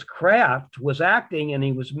 his craft was acting and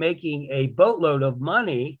he was making a boatload of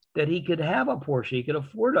money that he could have a Porsche. He could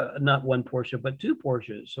afford not one Porsche, but two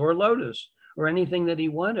Porsches or Lotus or anything that he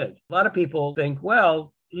wanted. A lot of people think,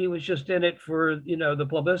 well, he was just in it for, the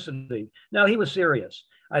publicity. No, he was serious.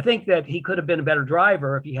 I think that he could have been a better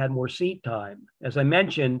driver if he had more seat time. As I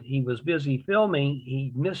mentioned, he was busy filming.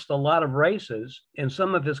 He missed a lot of races, and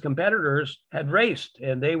some of his competitors had raced,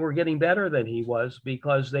 and they were getting better than he was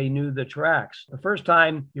because they knew the tracks. The first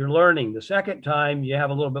time you're learning. The second time you have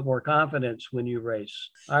a little bit more confidence when you race.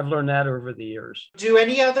 I've learned that over the years. Do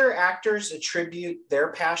any other actors attribute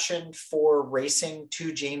their passion for racing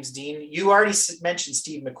to James Dean? You already mentioned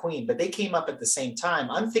Steve McQueen, but they came up at the same time.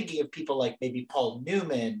 I'm thinking of people like maybe Paul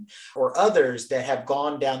Newman or others that have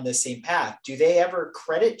gone down the same path. Do they ever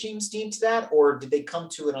credit James Dean to that, or did they come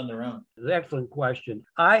to it on their own? It's an excellent question.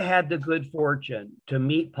 I had the good fortune to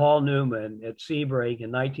meet Paul Newman at Sebring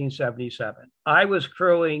in 1977. I was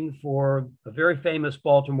crewing for a very famous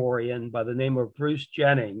Baltimorean by the name of Bruce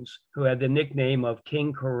Jennings, who had the nickname of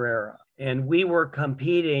King Carrera. And we were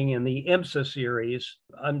competing in the IMSA series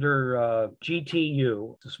under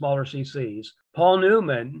GTU, the smaller CCs. Paul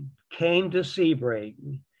Newman came to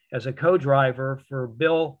Sebring as a co-driver for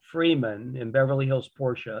Bill Freeman in Beverly Hills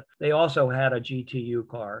Porsche. They also had a GTU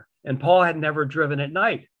car, and Paul had never driven at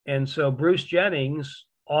night. And so Bruce Jennings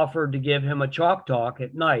offered to give him a chalk talk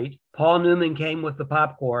at night. Paul Newman came with the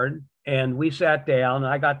popcorn, and we sat down.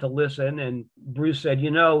 I got to listen, and Bruce said,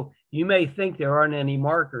 you may think there aren't any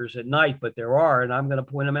markers at night, but there are, and I'm going to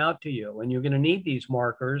point them out to you. And you're going to need these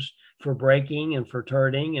markers for braking and for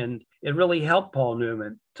turning. And it really helped Paul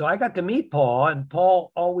Newman. So I got to meet Paul, and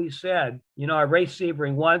Paul always said, I raced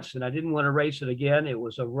Sebring once and I didn't want to race it again. It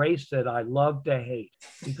was a race that I loved to hate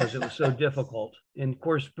because it was so difficult. And of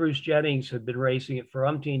course, Bruce Jennings had been racing it for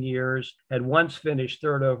umpteen years, had once finished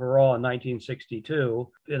third overall in 1962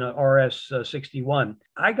 in an RS 61.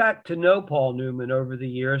 I got to know Paul Newman over the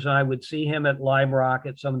years, and I would see him at Lime Rock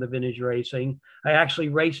at some of the vintage racing. I actually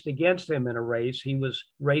raced against him in a race. He was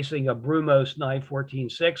racing a Brumos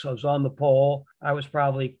 914-6. I was on the pole. I was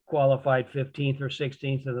probably qualified 15th or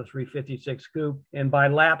 16th in the 356 coupe. And by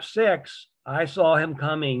lap 6, I saw him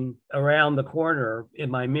coming around the corner in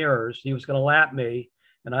my mirrors. He was going to lap me.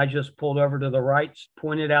 And I just pulled over to the right,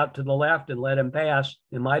 pointed out to the left, and let him pass.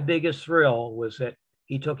 And my biggest thrill was that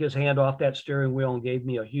he took his hand off that steering wheel and gave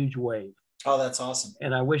me a huge wave. Oh, that's awesome.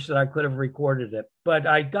 And I wish that I could have recorded it. But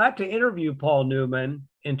I got to interview Paul Newman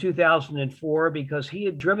in 2004 because he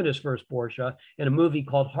had driven his first Porsche in a movie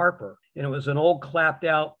called Harper. And it was an old clapped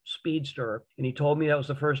out speedster. And he told me that was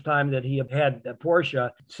the first time that he had a Porsche.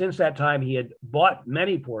 Since that time, he had bought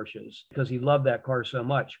many Porsches because he loved that car so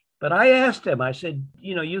much. But I asked him, I said,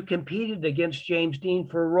 you competed against James Dean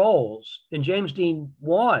for roles, and James Dean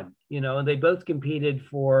won, and they both competed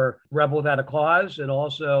for Rebel Without a Cause and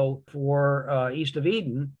also for East of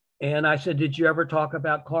Eden. And I said, did you ever talk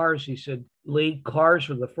about cars? He said, Lee, cars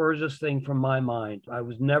were the furthest thing from my mind. I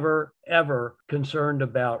was never, ever concerned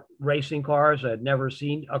about racing cars. I'd never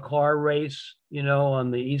seen a car race,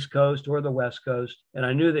 on the East Coast or the West Coast. And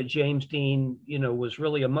I knew that James Dean, was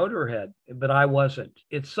really a motorhead, but I wasn't.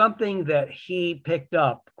 It's something that he picked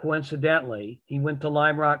up coincidentally. He went to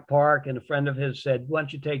Lime Rock Park, and a friend of his said, why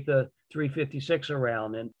don't you take the 356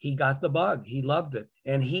 around? And he got the bug. He loved it.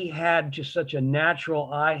 And he had just such a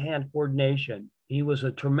natural eye-hand coordination. He was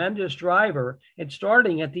a tremendous driver, and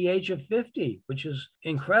starting at the age of 50, which is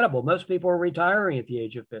incredible. Most people are retiring at the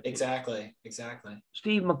age of 50. Exactly.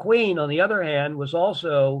 Steve McQueen, on the other hand, was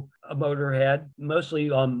also a motorhead,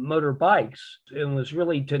 mostly on motorbikes, and was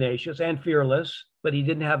really tenacious and fearless, but he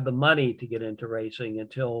didn't have the money to get into racing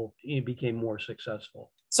until he became more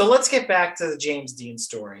successful. So let's get back to the James Dean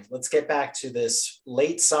story. Let's get back to this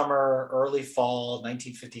late summer, early fall,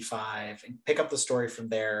 1955, and pick up the story from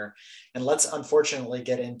there. And let's unfortunately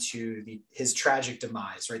get into his tragic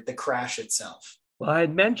demise, right? The crash itself. Well, I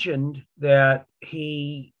had mentioned that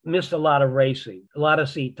he missed a lot of racing, a lot of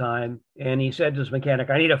seat time. And he said to his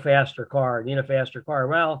mechanic, I need a faster car.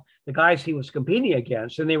 Well, the guys he was competing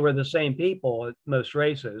against, and they were the same people at most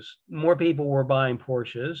races, more people were buying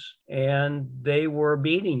Porsches, and they were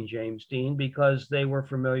beating James Dean because they were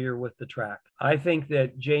familiar with the track. I think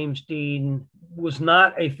that James Dean was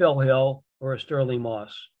not a Phil Hill or a Sterling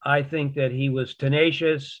Moss. I think that he was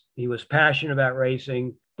tenacious. He was passionate about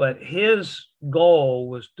racing. But his goal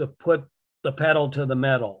was to put the pedal to the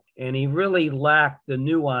metal. And he really lacked the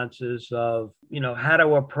nuances of, how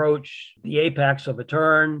to approach the apex of a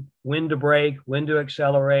turn, when to brake, when to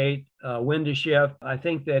accelerate, when to shift. I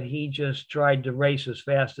think that he just tried to race as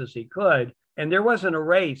fast as he could. And there wasn't a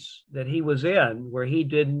race that he was in where he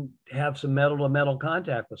didn't have some metal-to-metal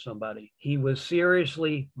contact with somebody. He was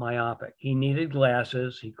seriously myopic. He needed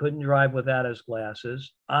glasses. He couldn't drive without his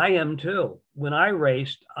glasses. I am too. When I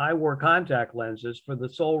raced, I wore contact lenses for the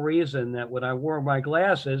sole reason that when I wore my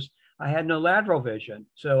glasses, I had no lateral vision.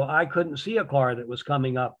 So I couldn't see a car that was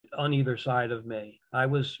coming up on either side of me. I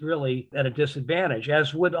was really at a disadvantage,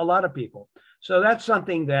 as would a lot of people. So that's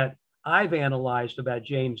something that I've analyzed about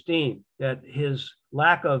James Dean, that his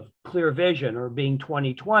lack of clear vision or being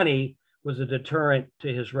 20/20 was a deterrent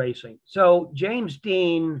to his racing. So James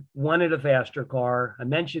Dean wanted a faster car. I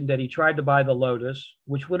mentioned that he tried to buy the Lotus,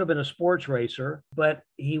 which would have been a sports racer, but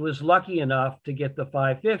he was lucky enough to get the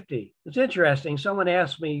 550. It's interesting. Someone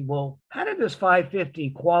asked me, well, how did this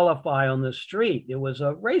 550 qualify on the street? It was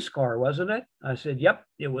a race car, wasn't it? I said, yep,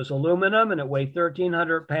 it was aluminum and it weighed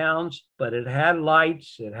 1,300 pounds, but it had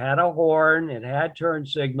lights, it had a horn, it had turn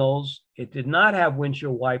signals. It did not have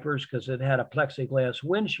windshield wipers because it had a plexiglass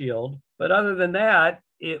windshield. But other than that,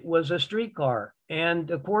 it was a street car.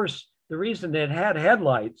 And of course, the reason it had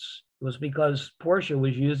headlights was because Porsche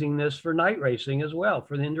was using this for night racing as well,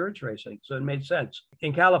 for the endurance racing. So it made sense.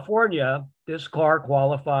 In California, this car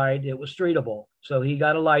qualified. It was streetable. So he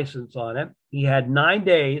got a license on it. He had 9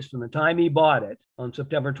 days from the time he bought it on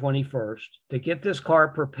September 21st to get this car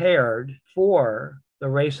prepared for the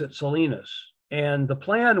race at Salinas. And the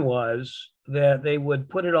plan was that they would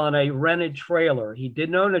put it on a rented trailer. He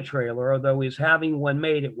didn't own a trailer, although he's having one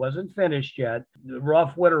made. It wasn't finished yet.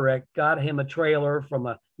 Rolf Witterick got him a trailer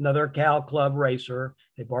from another Cal Club racer.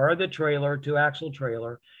 They borrowed the trailer, 2-axle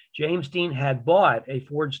trailer. James Dean had bought a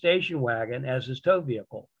Ford station wagon as his tow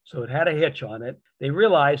vehicle. So it had a hitch on it. They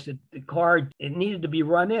realized that the car, it needed to be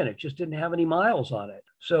run in. It just didn't have any miles on it.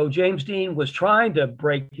 So James Dean was trying to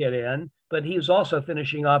break it in, but he was also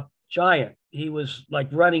finishing up Giant. He was like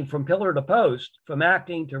running from pillar to post, from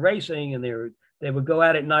acting to racing, and they would go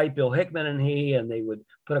out at night, Bill Hickman and they would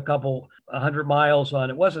put a couple 100 miles on.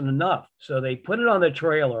 It wasn't enough. So they put it on the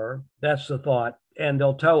trailer. That's the thought, and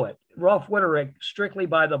they'll tow it. Rolf Witterick, strictly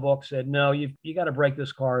by the book, said, no, you got to break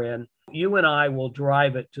this car in. You and I will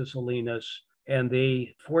drive it to Salinas, and the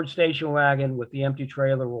Ford station wagon with the empty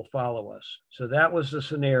trailer will follow us. So that was the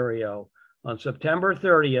scenario. On September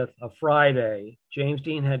 30th, a Friday, James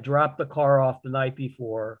Dean had dropped the car off the night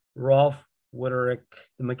before. Rolf Witterick,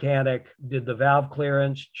 the mechanic, did the valve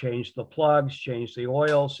clearance, changed the plugs, changed the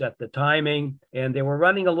oil, set the timing, and they were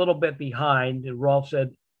running a little bit behind. And Rolf said,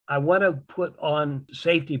 I want to put on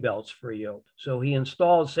safety belts for you. So he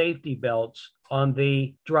installed safety belts on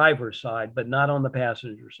the driver's side, but not on the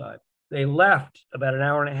passenger side. They left about an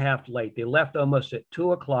hour and a half late. They left almost at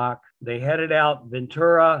 2:00. They headed out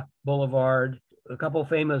Ventura Boulevard. A couple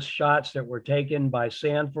famous shots that were taken by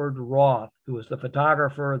Sanford Roth, who was the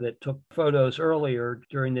photographer that took photos earlier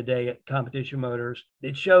during the day at Competition Motors.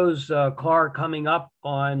 It shows a car coming up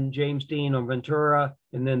on James Dean on Ventura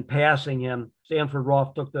and then passing him. Sanford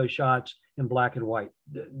Roth took those shots in black and white.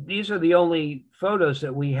 These are the only photos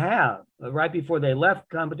that we have. Right before they left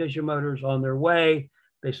Competition Motors on their way,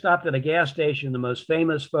 they stopped at a gas station. The most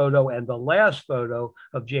famous photo and the last photo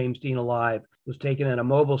of James Dean alive was taken at a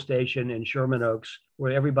mobile station in Sherman Oaks,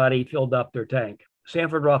 where everybody filled up their tank.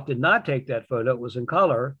 Sanford Roth did not take that photo. It was in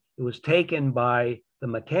color. It was taken by the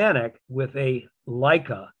mechanic with a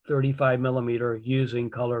Leica 35 millimeter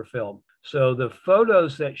using color film. So the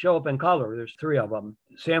photos that show up in color, there's 3 of them.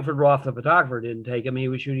 Sanford Roth, the photographer, didn't take them. He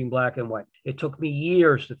was shooting black and white. It took me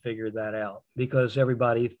years to figure that out because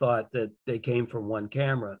everybody thought that they came from one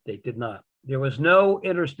camera. They did not. There was no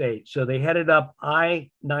interstate. So they headed up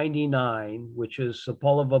I-99, which is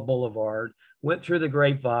Sepulveda Boulevard, went through the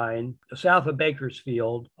Grapevine, south of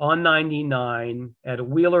Bakersfield, on 99 at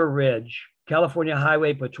Wheeler Ridge. California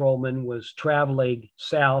Highway Patrolman was traveling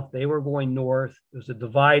south. They were going north. It was a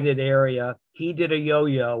divided area. He did a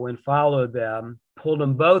yo-yo and followed them, pulled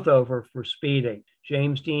them both over for speeding.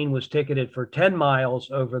 James Dean was ticketed for 10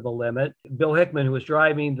 miles over the limit. Bill Hickman, who was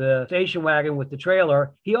driving the station wagon with the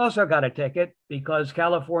trailer, he also got a ticket because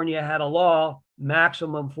California had a law,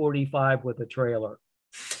 maximum 45 with a trailer.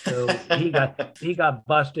 So he got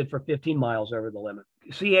busted for 15 miles over the limit.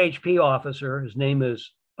 CHP officer, his name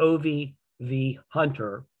is Ovi V.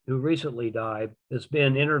 Hunter, who recently died, has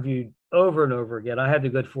been interviewed over and over again. I had the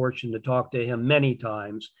good fortune to talk to him many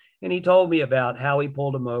times, and he told me about how he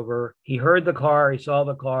pulled him over. He heard the car, he saw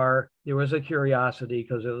the car. There was a curiosity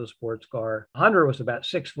because it was a sports car. Hunter was about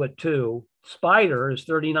 6'2". Spider is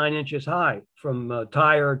 39 inches high from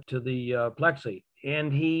tire to the plexi.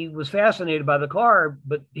 And he was fascinated by the car,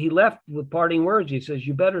 but he left with parting words. He says,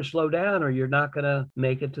 you better slow down or you're not going to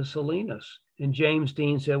make it to Salinas. And James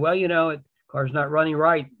Dean said, well, car's not running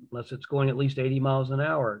right unless it's going at least 80 miles an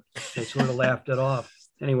hour. They sort of laughed it off.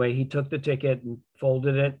 Anyway, he took the ticket and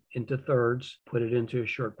folded it into thirds, put it into his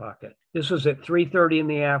shirt pocket. This was at 3:30 in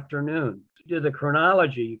the afternoon. To do the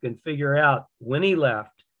chronology, you can figure out when he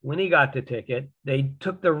left, when he got the ticket, they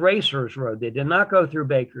took the Racers Road. They did not go through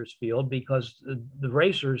Bakersfield because the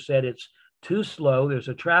Racers said it's too slow. There's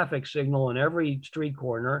a traffic signal in every street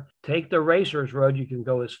corner. Take the Racers Road. You can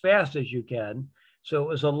go as fast as you can. So it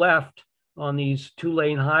was a left on these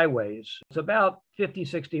 2-lane highways. It's about 50,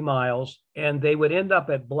 60 miles, and they would end up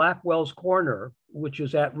at Blackwell's Corner, which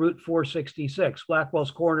is at Route 466.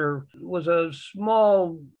 Blackwell's Corner was a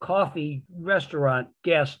small coffee restaurant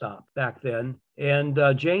gas stop back then. And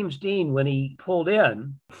James Dean, when he pulled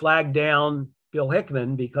in, flagged down Bill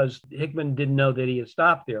Hickman because Hickman didn't know that he had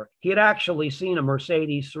stopped there. He had actually seen a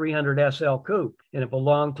Mercedes 300 SL Coupe, and it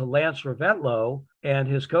belonged to Lance Reventlow, and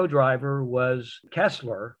his co-driver was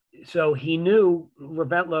Kessler. So he knew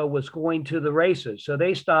Reventlow was going to the races. So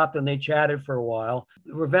they stopped and they chatted for a while.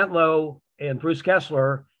 Reventlow and Bruce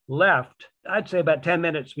Kessler left, I'd say about 10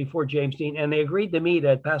 minutes before James Dean, and they agreed to meet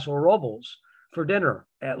at Paso Robles for dinner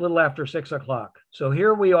at a little after 6 o'clock. So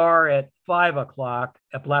here we are at 5 o'clock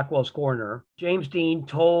at Blackwell's Corner. James Dean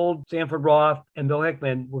told Sanford Roth and Bill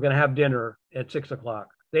Hickman, we're going to have dinner at 6 o'clock.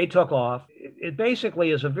 They took off. It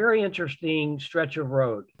basically is a very interesting stretch of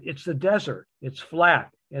road. It's the desert. It's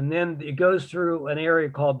flat. And then it goes through an area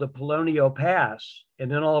called the Polonio Pass. And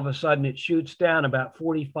then all of a sudden it shoots down about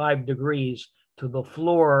 45 degrees to the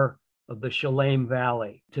floor of the Shalem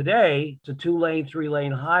Valley. Today, it's a 2-lane,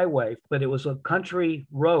 3-lane highway, but it was a country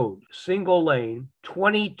road, single lane,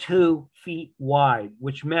 22 feet wide,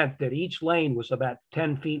 which meant that each lane was about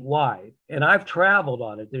 10 feet wide. And I've traveled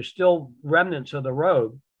on it. There's still remnants of the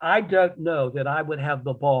road. I don't know that I would have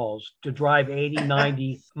the balls to drive 80,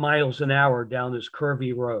 90 miles an hour down this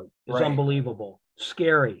curvy road. It's Right. Unbelievable.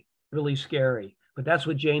 Scary, really scary. But that's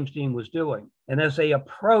what James Dean was doing. And as they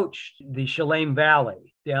approached the Shalem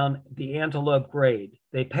Valley down the Antelope Grade,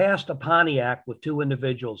 they passed a Pontiac with 2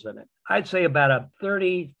 individuals in it. I'd say about a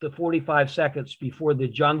 30 to 45 seconds before the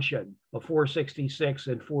junction of 466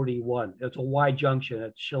 and 41. It's a wide junction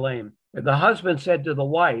at Shalem. And the husband said to the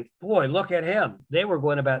wife, boy, look at him. They were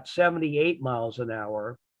going about 78 miles an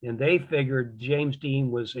hour, and they figured James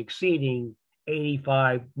Dean was exceeding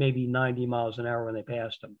 85, maybe 90 miles an hour when they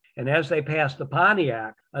passed him. And as they passed the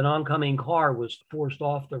Pontiac, an oncoming car was forced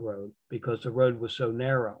off the road because the road was so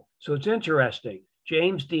narrow. So it's interesting.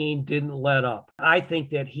 James Dean didn't let up. I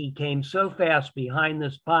think that he came so fast behind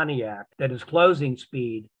this Pontiac that his closing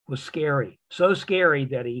speed was scary. So scary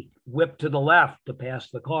that he whipped to the left to pass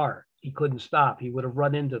the car. He couldn't stop. He would have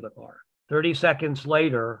run into the car. 30 seconds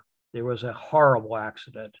later, there was a horrible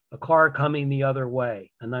accident. A car coming the other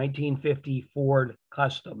way, a 1950 Ford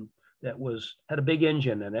Custom that had a big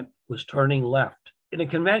engine in it, was turning left. In a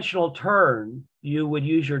conventional turn, you would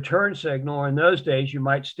use your turn signal, or in those days, you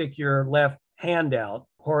might stick your left hand out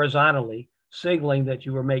horizontally, signaling that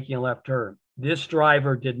you were making a left turn. This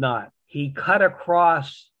driver did not. He cut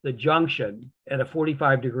across the junction at a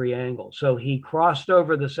 45-degree angle. So he crossed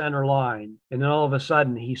over the center line, and then all of a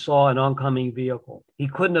sudden he saw an oncoming vehicle. He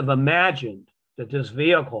couldn't have imagined that this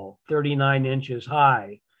vehicle, 39 inches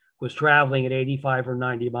high, was traveling at 85 or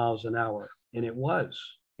 90 miles an hour. And it was.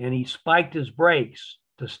 And he spiked his brakes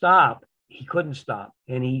to stop. He couldn't stop.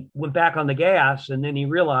 And he went back on the gas, and then he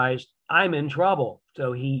realized, I'm in trouble.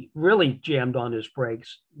 So he really jammed on his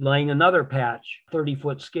brakes, laying another patch,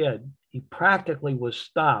 30-foot skid. He practically was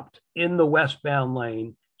stopped in the westbound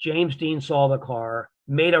lane. James Dean saw the car,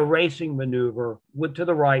 made a racing maneuver, went to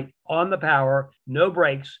the right on the power, no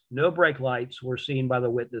brakes, no brake lights were seen by the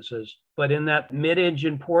witnesses. But in that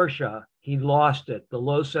mid-engine Porsche, he lost it. The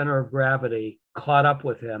low center of gravity caught up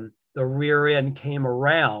with him. The rear end came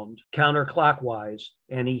around counterclockwise,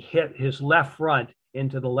 and he hit his left front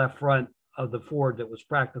into the left front of the Ford that was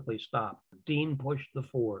practically stopped. Dean pushed the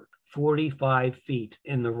Ford 45 feet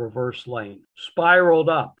in the reverse lane, spiraled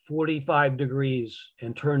up 45 degrees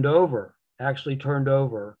and turned over,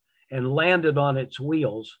 and landed on its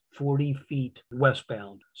wheels 40 feet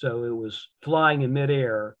westbound. So it was flying in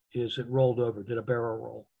midair as it rolled over, did a barrel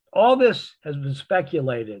roll. All this has been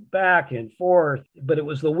speculated back and forth, but it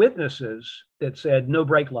was the witnesses that said no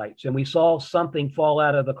brake lights. And we saw something fall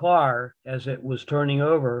out of the car as it was turning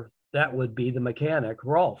over. That would be the mechanic,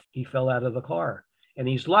 Rolf. He fell out of the car. And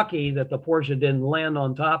he's lucky that the Porsche didn't land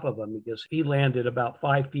on top of him because he landed about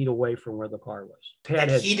 5 feet away from where the car was. And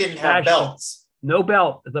he didn't have belts. No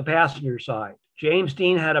belt at the passenger side. James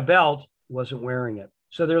Dean had a belt, wasn't wearing it.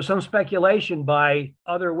 So there was some speculation by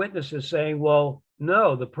other witnesses saying, well,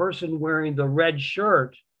 no, the person wearing the red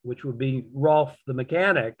shirt, which would be Rolf, the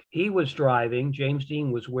mechanic, he was driving. James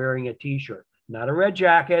Dean was wearing a T-shirt, not a red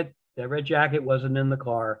jacket. That red jacket wasn't in the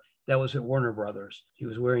car. That was at Warner Brothers. He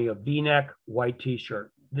was wearing a V-neck white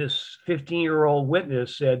T-shirt. This 15-year-old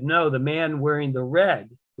witness said, no, the man wearing the red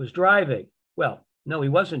was driving. Well, no, he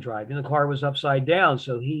wasn't driving. The car was upside down.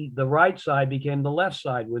 So the right side became the left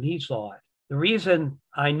side when he saw it. The reason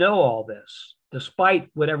I know all this, despite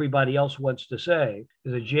what everybody else wants to say,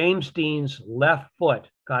 is that James Dean's left foot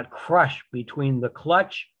got crushed between the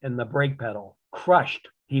clutch and the brake pedal. Crushed.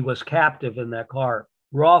 He was captive in that car.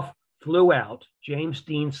 Rolf flew out. James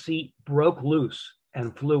Dean's seat broke loose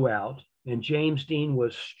and flew out. And James Dean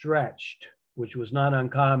was stretched, which was not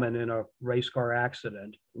uncommon in a race car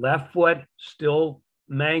accident. Left foot still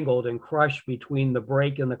mangled and crushed between the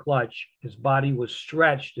brake and the clutch. His body was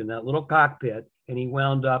stretched in that little cockpit, and he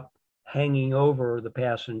wound up hanging over the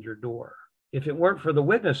passenger door. If it weren't for the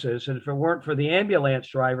witnesses, and if it weren't for the ambulance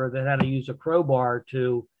driver that had to use a crowbar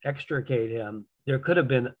to extricate him, there could have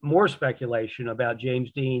been more speculation about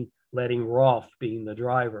James Dean letting Rolf being the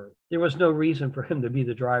driver. There was no reason for him to be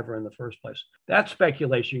the driver in the first place. That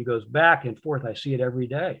speculation goes back and forth. I see it every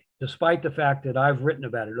day. Despite the fact that I've written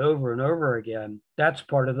about it over and over again, that's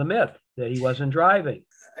part of the myth, that he wasn't driving.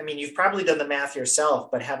 I mean, you've probably done the math yourself,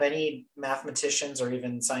 but have any mathematicians or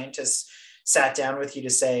even scientists sat down with you to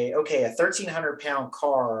say, okay, a 1,300-pound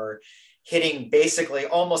car hitting basically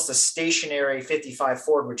almost a stationary 55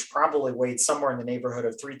 Ford, which probably weighed somewhere in the neighborhood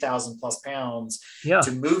of 3,000 plus pounds,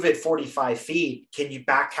 to move it 45 feet. Can you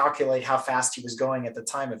back calculate how fast he was going at the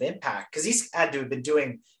time of impact? Because he's had to have been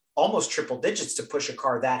doing almost triple digits to push a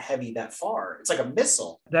car that heavy that far. It's like a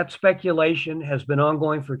missile. That speculation has been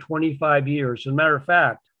ongoing for 25 years. As a matter of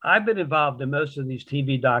fact, I've been involved in most of these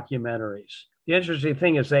TV documentaries. The interesting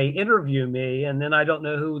thing is they interview me, and then I don't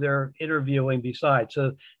know who they're interviewing besides.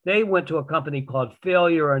 So they went to a company called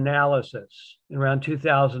Failure Analysis in around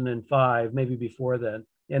 2005, maybe before then.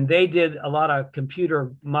 And they did a lot of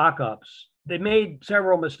computer mock-ups. They made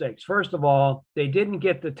several mistakes. First of all, they didn't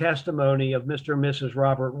get the testimony of Mr. and Mrs.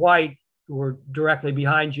 Robert White, who were directly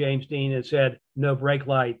behind James Dean and said, no brake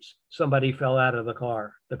lights. Somebody fell out of the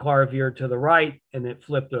car. The car veered to the right and it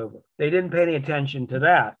flipped over. They didn't pay any attention to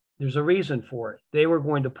that. There's a reason for it. They were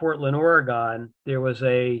going to Portland, Oregon. There was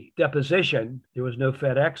a deposition. There was no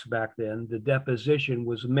FedEx back then. The deposition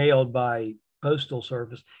was mailed by Postal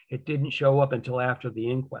Service. It didn't show up until after the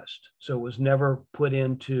inquest. So it was never put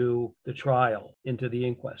into the trial, into the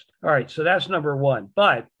inquest. All right, so that's number one.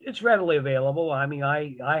 But it's readily available. I mean,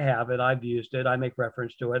 I have it. I've used it. I make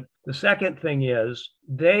reference to it. The second thing is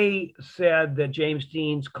they said that James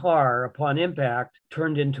Dean's car, upon impact,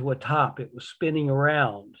 turned into a top. It was spinning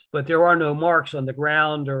around, but there are no marks on the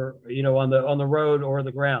ground or, on the road or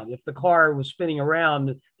the ground. If the car was spinning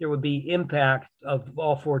around, there would be impact of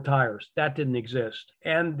all four tires. That didn't exist.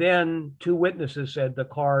 And then two witnesses said the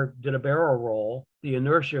car did a barrel roll. The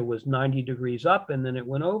inertia was 90 degrees up and then it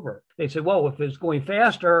went over. They said, well, if it's going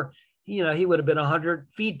faster, he would have been 100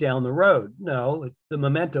 feet down the road. No, the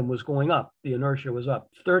momentum was going up. The inertia was up.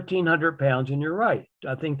 1,300 pounds, and you're right.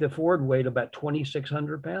 I think the Ford weighed about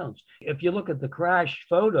 2,600 pounds. If you look at the crash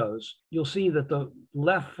photos, you'll see that the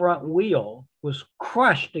left front wheel was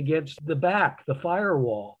crushed against the back, the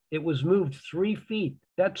firewall. It was moved 3 feet.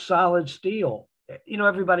 That's solid steel.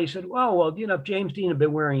 Everybody said, well, if James Dean had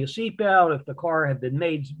been wearing a seatbelt, if the car had been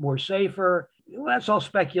made more safer, well, that's all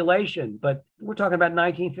speculation. But we're talking about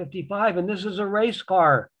 1955, and this is a race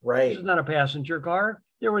car. Right. This is not a passenger car.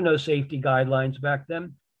 There were no safety guidelines back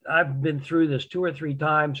then. I've been through this 2 or 3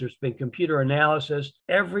 times. There's been computer analysis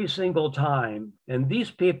every single time. And these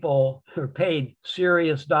people are paid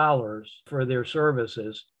serious dollars for their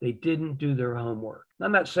services. They didn't do their homework.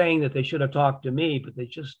 I'm not saying that they should have talked to me, but they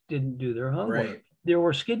just didn't do their homework. Right. There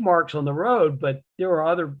were skid marks on the road, but there are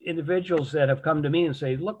other individuals that have come to me and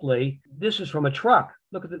say, look, Lee, this is from a truck.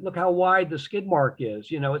 Look how wide the skid mark is.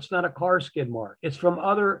 It's not a car skid mark. It's from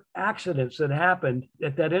other accidents that happened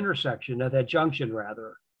at that intersection, at that junction,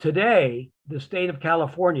 rather. Today, the state of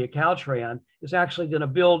California, Caltrans, is actually going to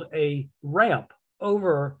build a ramp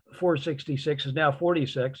over 466, is now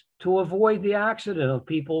 46, to avoid the accident of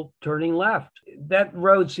people turning left. That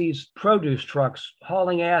road sees produce trucks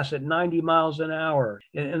hauling ass at 90 miles an hour.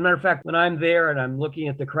 As a matter of fact, when I'm there and I'm looking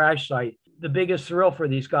at the crash site, the biggest thrill for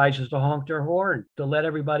these guys is to honk their horn, to let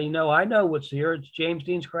everybody know, I know what's here. It's James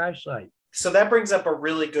Dean's crash site. So that brings up a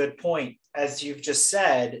really good point. As you've just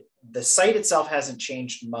said, the site itself hasn't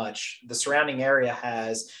changed much. The surrounding area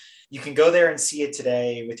has. You can go there and see it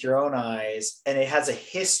today with your own eyes, and it has a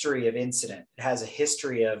history of incident. It has a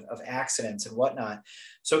history of accidents and whatnot.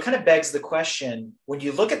 So it kind of begs the question, when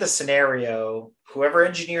you look at the scenario, whoever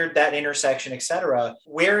engineered that intersection, et cetera,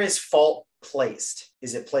 where is fault placed?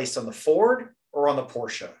 Is it placed on the Ford or on the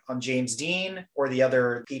Porsche, on James Dean or the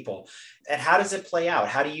other people? And how does it play out?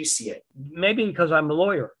 How do you see it? Maybe because I'm a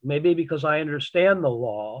lawyer, maybe because I understand the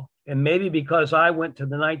law, and maybe because I went to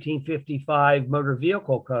the 1955 Motor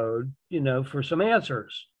Vehicle Code, for some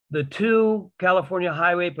answers. The two California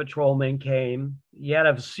highway patrolmen came. You had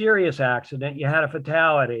a serious accident. You had a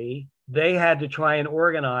fatality. They had to try and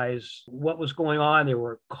organize what was going on. There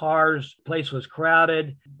were cars. The place was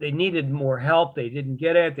crowded. They needed more help. They didn't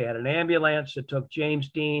get it. They had an ambulance that took James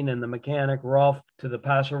Dean and the mechanic Rolf to the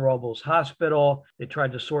Paso Robles Hospital. They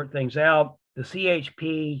tried to sort things out. The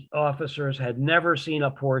CHP officers had never seen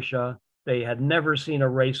a Porsche. They had never seen a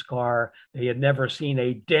race car. They had never seen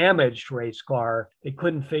a damaged race car. They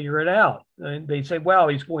couldn't figure it out. And they say, well,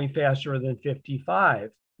 he's going faster than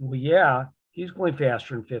 55. Well, yeah, he's going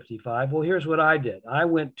faster than 55. Well, here's what I did. I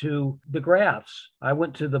went to the graphs. I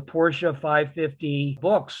went to the Porsche 550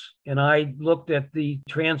 books, and I looked at the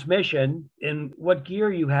transmission and what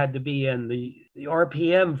gear you had to be in, the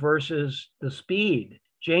RPM versus the speed.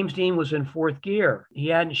 James Dean was in fourth gear. He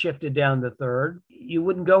hadn't shifted down to third. You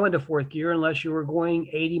wouldn't go into fourth gear unless you were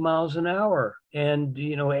going 80 miles an hour and,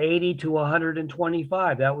 80 to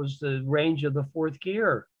 125. That was the range of the fourth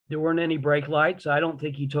gear. There weren't any brake lights. I don't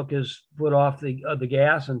think he took his foot off the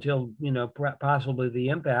gas until, possibly the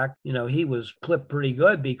impact. He was clipped pretty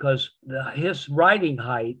good because his riding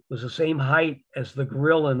height was the same height as the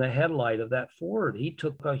grill and the headlight of that Ford. He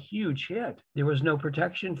took a huge hit. There was no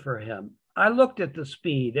protection for him. I looked at the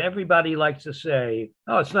speed. Everybody likes to say,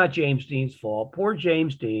 oh, it's not James Dean's fault. Poor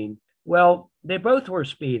James Dean. Well, they both were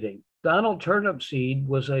speeding. Donald Turnipseed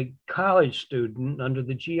was a college student under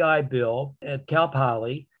the GI Bill at Cal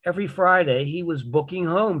Poly. Every Friday, he was booking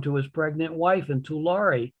home to his pregnant wife in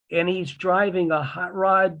Tulare, and he's driving a hot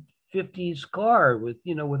rod 50s car with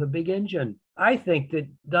a big engine. I think that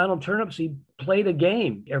Donald Turnipseed played a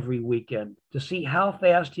game every weekend to see how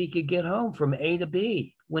fast he could get home from A to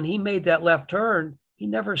B. When he made that left turn, he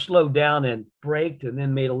never slowed down and braked and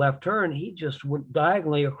then made a left turn. He just went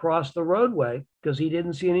diagonally across the roadway because he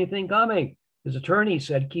didn't see anything coming. His attorney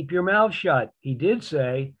said, keep your mouth shut. He did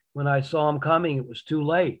say, when I saw him coming, it was too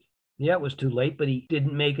late. Yeah, it was too late, but he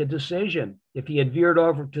didn't make a decision. If he had veered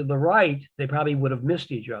over to the right, they probably would have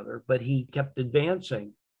missed each other, but he kept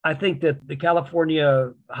advancing. I think that the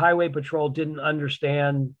California Highway Patrol didn't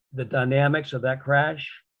understand the dynamics of that crash.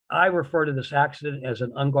 I refer to this accident as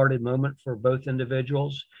an unguarded moment for both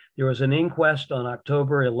individuals. There was an inquest on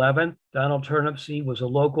October 11th. Donald Turnipseed was a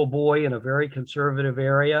local boy in a very conservative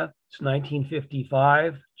area. It's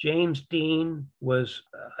 1955. James Dean was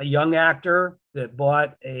a young actor that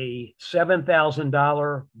bought a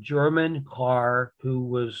 $7,000 German car who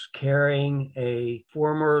was carrying a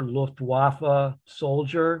former Luftwaffe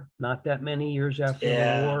soldier, not that many years after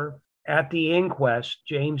the war. At the inquest,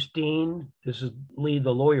 James Dean, this is Lee,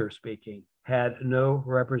 the lawyer speaking, had no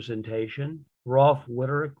representation. Rolf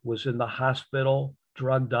Witterick was in the hospital,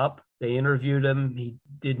 drugged up. They interviewed him. He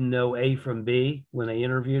didn't know A from B when they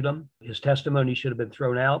interviewed him. His testimony should have been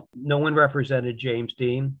thrown out. No one represented James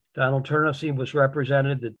Dean. Donald Turnipseed was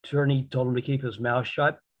represented. The attorney told him to keep his mouth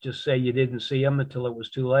shut, just say you didn't see him until it was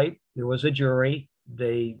too late. There was a jury.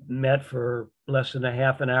 They met for less than a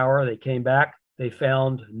half an hour. They came back. They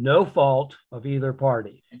found no fault of either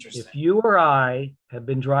party. If you or I had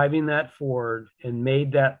been driving that Ford and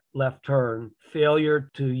made that left turn, failure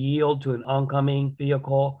to yield to an oncoming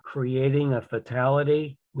vehicle, creating a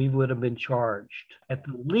fatality, we would have been charged. At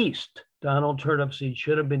the least, Donald Turnipseed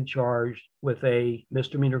should have been charged with a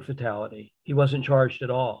misdemeanor fatality. He wasn't charged at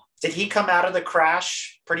all. Did he come out of the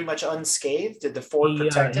crash pretty much unscathed? Did the Ford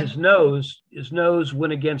protect him? His nose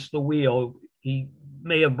went against the wheel. He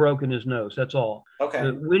may have broken his nose. That's all. Okay.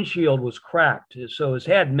 The windshield was cracked, so his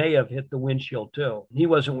head may have hit the windshield too. He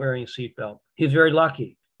wasn't wearing a seatbelt. He's very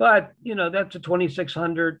lucky. But, that's a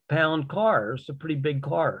 2,600-pound car. It's a pretty big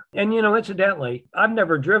car. And, incidentally, I've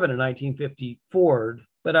never driven a 1950 Ford,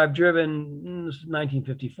 but I've driven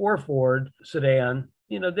 1954 Ford sedan.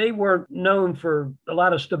 They were known for a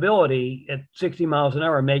lot of stability at 60 miles an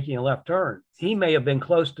hour making a left turn. He may have been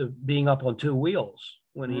close to being up on two wheels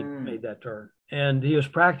when he made that turn. And he was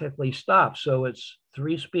practically stopped. So it's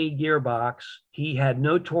 3-speed gearbox. He had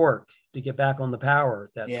no torque to get back on the power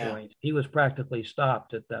at that point. He was practically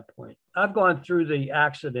stopped at that point. I've gone through the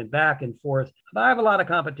accident back and forth. But I have a lot of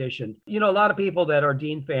competition. A lot of people that are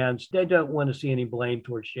Dean fans, they don't want to see any blame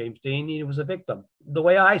towards James Dean. He was a victim. The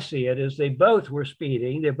way I see it is they both were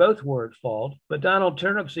speeding. They both were at fault. But Donald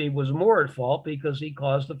Turnipseed was more at fault because he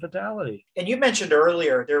caused the fatality. And you mentioned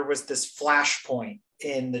earlier there was this flashpoint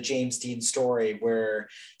in the James Dean story, where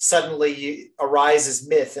suddenly arises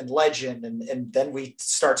myth and legend, and then we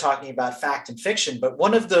start talking about fact and fiction. But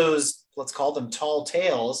one of those, let's call them tall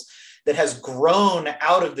tales, that has grown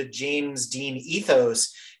out of the James Dean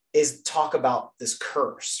ethos is talk about this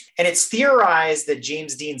curse. And it's theorized that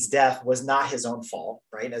James Dean's death was not his own fault,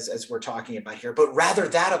 right, as we're talking about here, but rather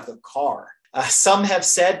that of the car. Some have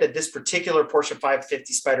said that this particular Porsche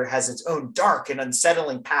 550 Spyder has its own dark and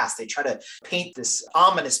unsettling past. They try to paint this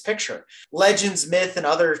ominous picture. Legends, myth, and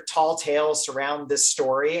other tall tales surround this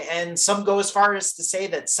story. And some go as far as to say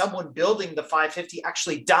that someone building the 550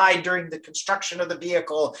 actually died during the construction of the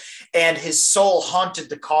vehicle, and his soul haunted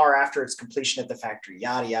the car after its completion at the factory.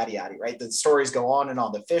 Yada, yada, yada, right? The stories go on and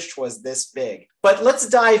on. The fish was this big. But let's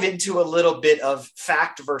dive into a little bit of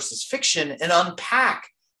fact versus fiction and unpack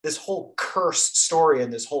this whole curse story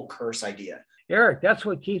and this whole curse idea. Eric, that's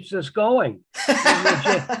what keeps us going.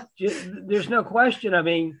 There's no question. I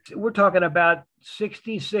mean, we're talking about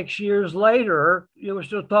 66 years later, we're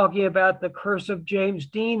still talking about the curse of James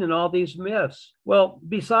Dean and all these myths. Well,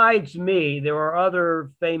 besides me, there are other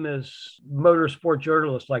famous motorsport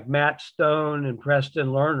journalists like Matt Stone and Preston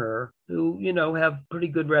Lerner who, have pretty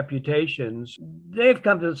good reputations. They've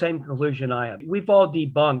come to the same conclusion I have. We've all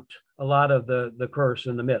debunked a lot of the curse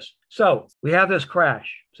and the myths. So we have this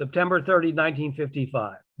crash, September 30,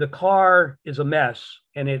 1955. The car is a mess,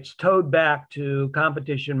 and it's towed back to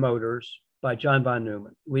Competition Motors by John von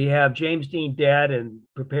Neumann. We have James Dean dead and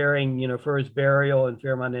preparing, for his burial in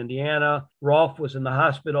Fairmont, Indiana. Rolf was in the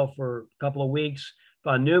hospital for a couple of weeks.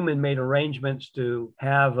 Von Neumann made arrangements to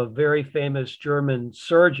have a very famous German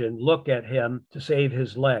surgeon look at him to save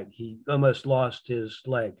his leg. He almost lost his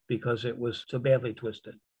leg because it was so badly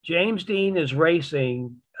twisted. James Dean is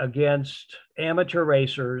racing against amateur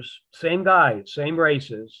racers, same guys, same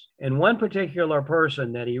races. And one particular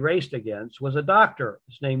person that he raced against was a doctor.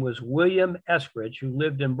 His name was William Eskridge, who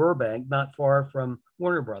lived in Burbank, not far from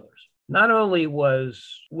Warner Brothers. Not only was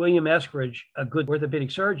William Eskridge a good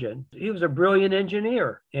orthopedic surgeon, he was a brilliant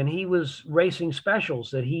engineer, and he was racing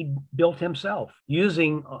specials that he built himself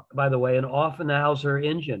using, by the way, an Offenhauser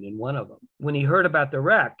engine in one of them. When he heard about the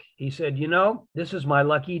wreck, he said, this is my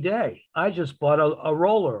lucky day. I just bought a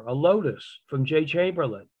roller, a Lotus from Jay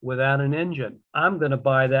Chamberlain without an engine. I'm going to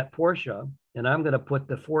buy that Porsche, and I'm going to put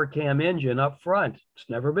the 4-cam engine up front. It's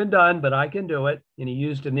never been done, but I can do it. And he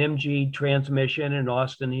used an MG transmission and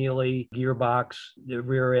Austin Healey gearbox, the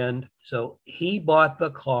rear end. So he bought the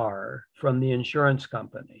car from the insurance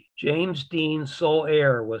company. James Dean's sole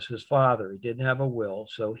heir was his father. He didn't have a will,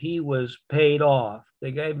 so he was paid off.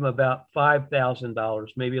 They gave him about $5,000,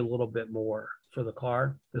 maybe a little bit more for the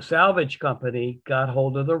car. The salvage company got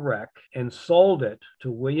hold of the wreck and sold it to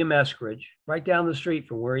William Eskridge right down the street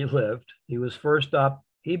from where he lived. He was first up.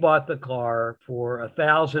 He bought the car for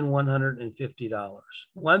 $1,150.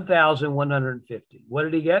 $1,150. What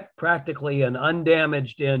did he get? Practically an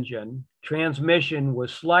undamaged engine. Transmission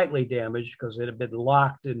was slightly damaged because it had been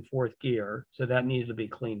locked in fourth gear, so that needed to be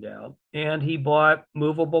cleaned out. And he bought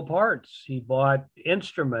movable parts. He bought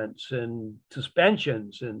instruments and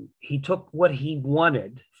suspensions, and he took what he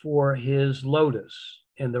wanted for his Lotus.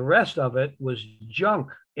 And the rest of it was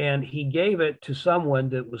junk. And he gave it to someone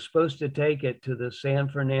that was supposed to take it to the San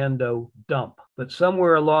Fernando dump. But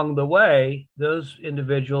somewhere along the way, those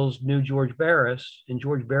individuals knew George Barris, and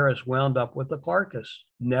George Barris wound up with the carcass.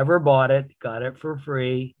 Never bought it, got it for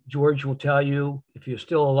free. George will tell you, if you're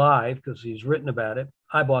still alive, because he's written about it,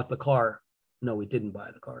 I bought the car. No, he didn't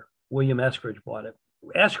buy the car. William Eskridge bought it.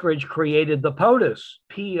 Eskridge created the POTUS,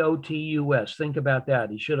 P-O-T-U-S. Think about that.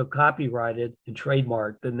 He should have copyrighted and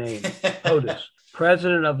trademarked the name, POTUS.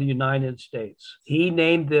 President of the United States. He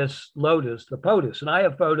named this Lotus the POTUS, and I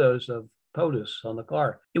have photos of POTUS on the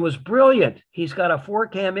car. It was brilliant. He's got a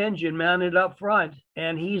 4-cam engine mounted up front,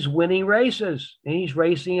 and he's winning races. And he's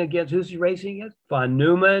racing against, who's he racing against? Von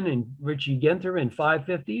Neumann and Richie Ginther in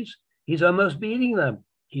 550s. He's almost beating them.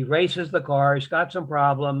 He races the car. He's got some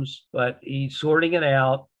problems, but he's sorting it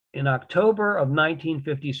out. In October of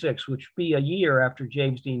 1956, which would be a year after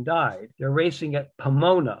James Dean died, they're racing at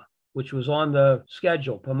Pomona, which was on the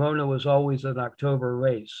schedule. Pomona was always an October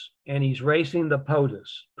race, and he's racing the POTUS.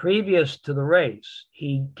 Previous to the race,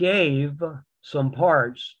 he gave some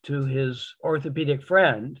parts to his orthopedic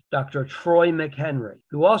friend, Dr. Troy McHenry,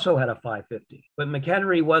 who also had a 550. But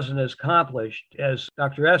McHenry wasn't as accomplished as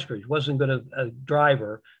Dr. Eskridge, wasn't good a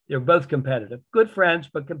driver. They're both competitive, good friends,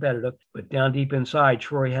 but competitive. But down deep inside,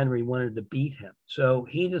 Troy Henry wanted to beat him. So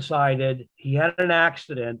he decided, he had an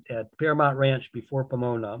accident at Fairmont Ranch before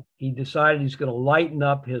Pomona. he decided he's going to lighten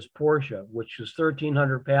up his Porsche, which was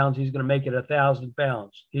 1,300 pounds. He's going to make it 1,000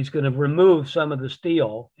 pounds. He's going to remove some of the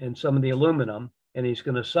steel and some of the aluminum, and he's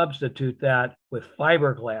going to substitute that with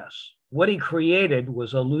fiberglass. What he created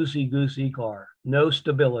was a loosey-goosey car, no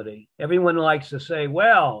stability. Everyone likes to say,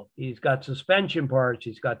 well, he's got suspension parts,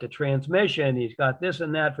 he's got the transmission, he's got this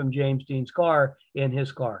and that from James Dean's car in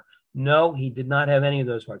his car. No, he did not have any of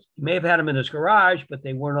those parts. He may have had them in his garage, but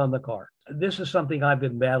they weren't on the car. This is something I've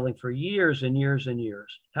been battling for years and years and years.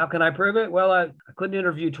 How can I prove it? Well, I couldn't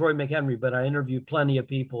interview Troy McHenry, but I interviewed plenty of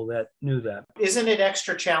people that knew that. Isn't it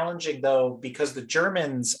extra challenging, though, because the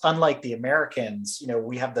Germans, unlike the Americans,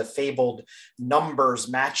 we have the fabled numbers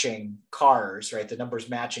matching cars, right? The numbers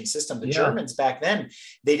matching system. The Germans back then,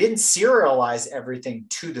 they didn't serialize everything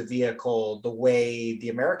to the vehicle the way the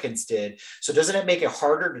Americans did. So doesn't it make it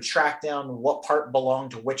harder to track down what part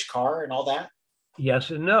belonged to which car and all that?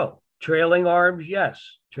 Yes and no. Trailing arms, yes.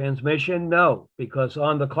 Transmission, no, because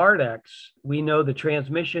on the Cardex, we know the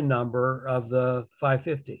transmission number of the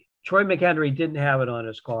 550. Troy McHenry didn't have it on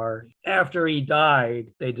his car. After he died,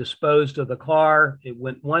 they disposed of the car. It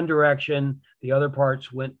went one direction. The other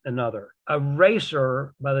parts went another. A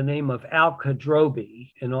racer by the name of Al Kadrobi,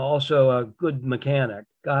 and also a good mechanic,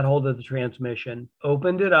 got hold of the transmission,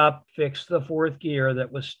 opened it up, fixed the fourth gear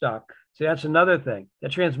that was stuck. See, that's another thing. The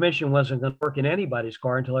transmission wasn't going to work in anybody's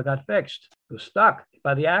car until it got fixed. It was stuck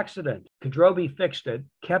by the accident. Kadrobi fixed it,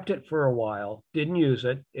 kept it for a while, didn't use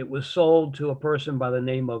it. It was sold to a person by the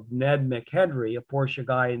name of Ned McHenry, a Porsche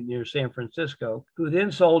guy near San Francisco, who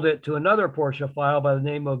then sold it to another Porsche file by the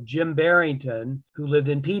name of Jim Barrington, who lived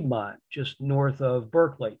in Piedmont, just north of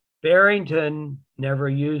Berkeley. Barrington never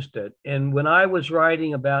used it. And when I was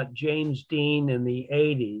writing about James Dean in the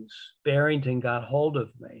 80s, Barrington got hold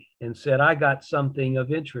of me and said, I got something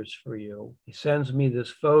of interest for you. He sends me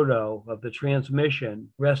this photo of the transmission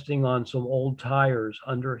resting on some old tires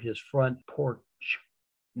under his front porch.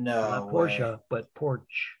 No, not Porsche, but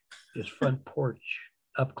porch, his front porch.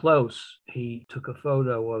 Up close, he took a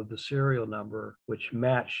photo of the serial number, which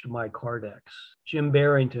matched my Cardex. Jim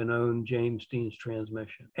Barrington owned James Dean's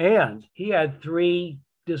transmission. And he had 3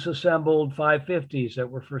 disassembled 550s that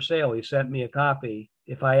were for sale. He sent me a copy.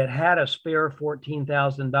 If I had had a spare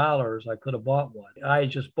 $14,000, I could have bought one. I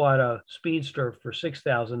just bought a Speedster for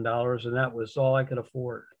 $6,000, and that was all I could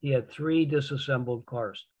afford. He had 3 disassembled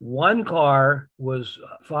cars. One car was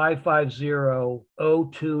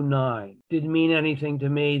 550029. Didn't mean anything to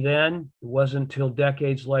me then. It wasn't until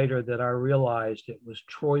decades later that I realized it was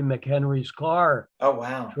Troy McHenry's car. Oh,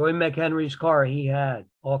 wow. Troy McHenry's car he had,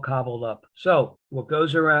 all cobbled up. So what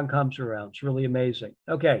goes around comes around. It's really amazing.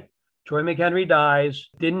 Okay. Troy McHenry dies,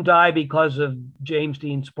 didn't die because of James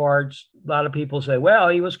Dean's parts. A lot of people say, well,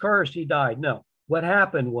 he was cursed, he died. No. What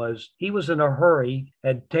happened was he was in a hurry,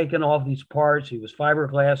 had taken all these parts. He was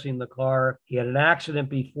fiberglassing the car. He had an accident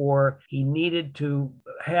before. He needed to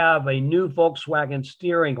have a new Volkswagen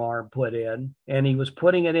steering arm put in, and he was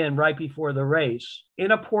putting it in right before the race.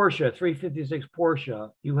 In a Porsche, 356 Porsche,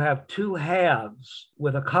 you have 2 halves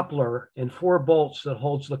with a coupler and 4 bolts that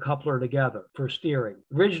holds the coupler together for steering.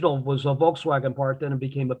 Original was a Volkswagen part, then it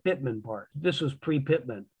became a Pitman part. This was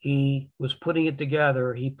pre-Pitman. He was putting it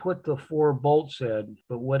together. He put the 4 bolts in,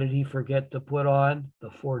 but what did he forget to put on? The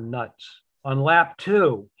 4 nuts. On lap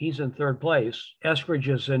 2, he's in 3rd place. Eskridge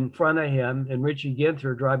is in front of him, and Richie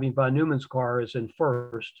Ginther, driving von Neumann's car, is in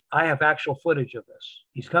 1st. I have actual footage of this.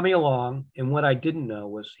 He's coming along, and what I didn't know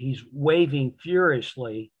was he's waving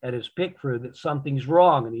furiously at his pit crew that something's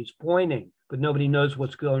wrong, and he's pointing, but nobody knows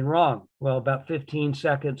what's going wrong. Well, about 15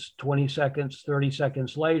 seconds, 20 seconds, 30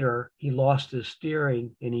 seconds later, he lost his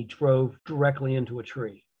steering, and he drove directly into a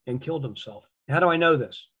tree and killed himself. How do I know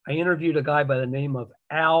this? I interviewed a guy by the name of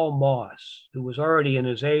Al Moss, who was already in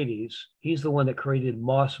his 80s. He's the one that created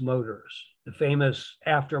Moss Motors, the famous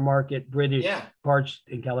aftermarket British parts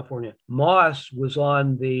in California. Moss was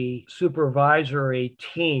on the supervisory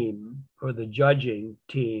team or the judging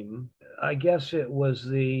team. I guess it was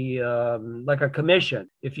the like a commission.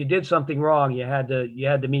 If you did something wrong, you had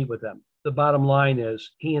to meet with them. The bottom line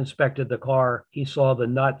is he inspected the car. He saw the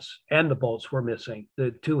nuts and the bolts were missing.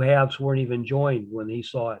 The 2 halves weren't even joined when he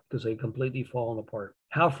saw it because they completely fallen apart.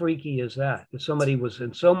 How freaky is that? If somebody was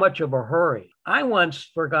in so much of a hurry. I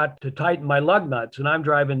once forgot to tighten my lug nuts, and I'm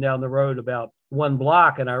driving down the road about 1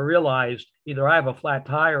 block, and I realized either I have a flat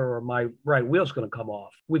tire or my right wheel's going to come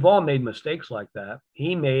off. We've all made mistakes like that.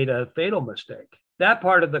 He made a fatal mistake. That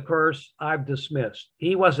part of the curse I've dismissed.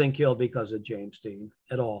 He wasn't killed because of James Dean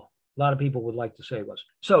at all. A lot of people would like to say it was.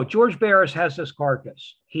 So George Barris has this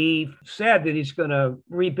carcass. He said that he's going to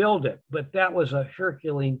rebuild it, but that was a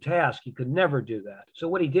Herculean task. He could never do that. So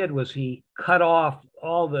what he did was he cut off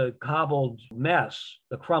all the cobbled mess,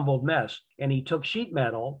 the crumbled mess, and he took sheet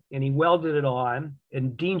metal and he welded it on.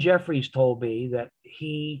 And Dean Jeffries told me that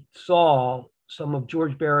he saw some of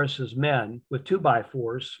George Barris's men with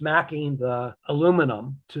 2x4s smacking the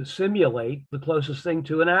aluminum to simulate the closest thing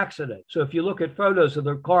to an accident. So if you look at photos of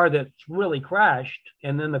the car that's really crashed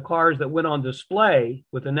and then the cars that went on display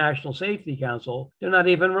with the National Safety Council, they're not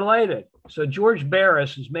even related. So George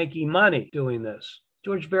Barris is making money doing this.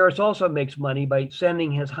 George Barris also makes money by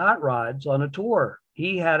sending his hot rods on a tour.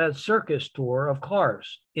 He had a circus tour of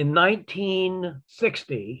cars. In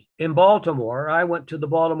 1960, in Baltimore, I went to the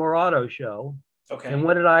Baltimore Auto Show. Okay. And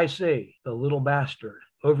what did I see? The little bastard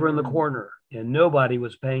over in the corner. And nobody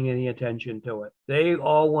was paying any attention to it. They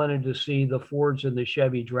all wanted to see the Fords and the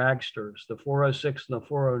Chevy dragsters, the 406 and the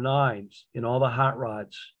 409s, and all the hot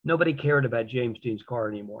rods. Nobody cared about James Dean's car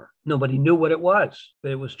anymore. Nobody knew what it was.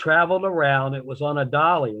 But it was traveled around. It was on a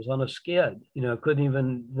dolly. It was on a skid. Couldn't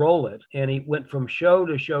even roll it. And he went from show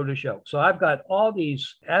to show to show. So I've got all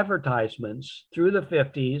these advertisements through the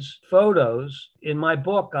 50s, photos. In my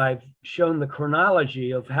book, I've shown the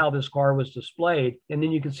chronology of how this car was displayed. And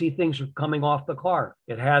then you can see things are coming off the car.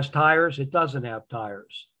 It has tires. It doesn't have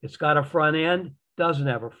tires. It's got a front end. Doesn't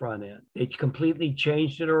have a front end. They completely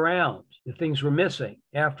changed it around. The things were missing.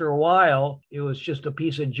 After a while, it was just a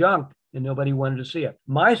piece of junk and nobody wanted to see it.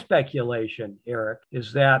 My speculation, Eric,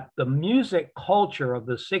 is that the music culture of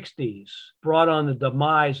the 60s brought on the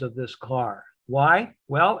demise of this car. Why?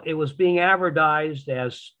 Well, it was being advertised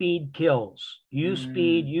as speed kills. You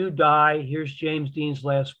speed, you die. Here's James Dean's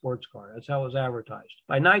last sports car. That's how it was advertised.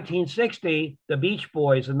 By 1960, the Beach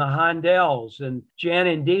Boys and the Hondells and Jan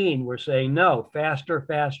and Dean were saying, no, faster,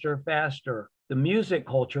 faster, faster. The music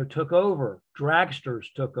culture took over. Dragsters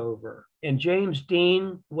took over. And James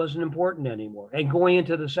Dean wasn't important anymore. And going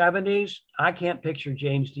into the 70s, I can't picture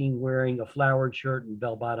James Dean wearing a flowered shirt and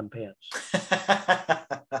bell-bottom pants.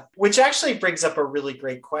 Which actually brings up a really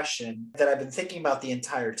great question that I've been thinking about the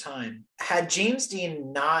entire time. Had James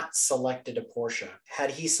Dean not selected a Porsche,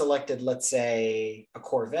 had he selected, let's say, a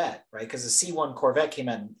Corvette, right? Because the C1 Corvette came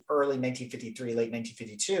out in early 1953, late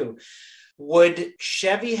 1952. Would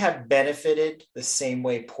Chevy have benefited the same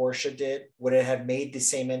way Porsche did? Would it have made the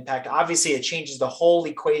same impact? Obviously, it changes the whole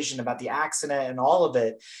equation about the accident and all of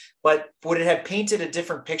it, but would it have painted a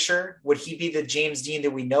different picture? Would he be the James Dean that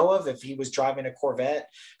we know of if he was driving a Corvette?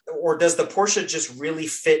 Or does the Porsche just really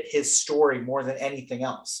fit his story more than anything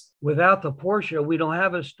else? Without the Porsche, we don't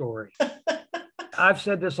have a story. I've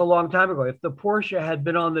said this a long time ago. If the Porsche had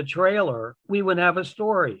been on the trailer, we wouldn't have a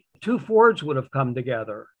story. Two Fords would have come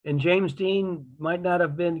together and James Dean might not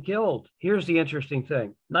have been killed. Here's the interesting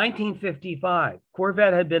thing. 1955,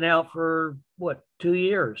 Corvette had been out for 2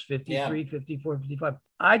 years, 53, 54, 55.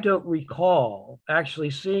 I don't recall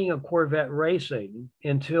actually seeing a Corvette racing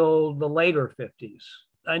until the later 50s.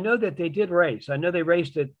 I know that they did race. I know they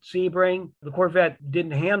raced at Sebring. The Corvette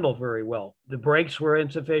didn't handle very well. The brakes were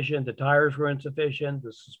insufficient. The tires were insufficient.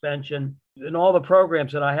 The suspension and all the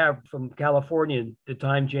programs that I have from California, the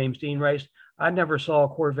time James Dean raced, I never saw a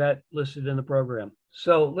Corvette listed in the program.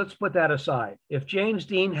 So let's put that aside. If James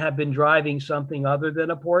Dean had been driving something other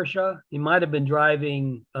than a Porsche, he might have been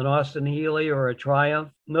driving an Austin Healey or a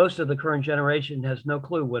Triumph. Most of the current generation has no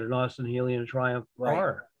clue what an Austin Healey and a Triumph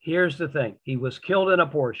are. Here's the thing. He was killed in a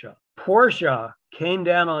Porsche. Porsche came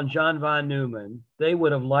down on John von Neumann. They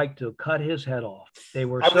would have liked to cut his head off. They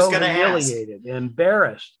were so humiliated,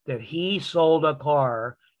 embarrassed that he sold a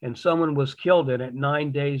car and someone was killed in it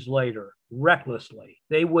 9 days later, recklessly.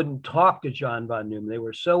 They wouldn't talk to John von Neumann. They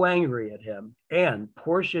were so angry at him. And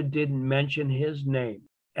Porsche didn't mention his name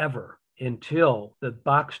ever until the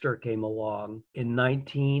Boxster came along in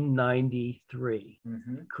 1993.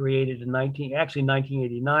 Created in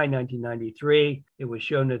 1989, 1993. It was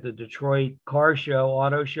shown at the Detroit Car Show,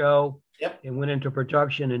 Auto Show. It went into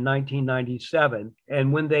production in 1997.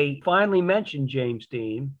 And when they finally mentioned James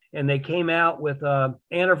Dean, and they came out with an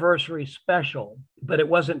anniversary special, but it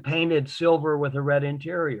wasn't painted silver with a red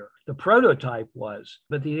interior. The prototype was,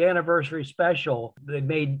 but the anniversary special, they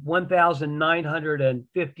made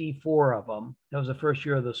 1,954 of them. That was the first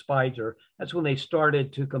year of the Spider. That's when they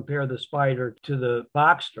started to compare the Spider to the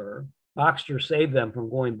Boxster. Boxster saved them from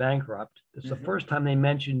going bankrupt. It's the first time they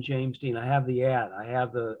mentioned James Dean. I have the ad. I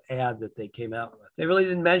have the ad that they came out with. They really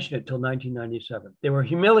didn't mention it till 1997. They were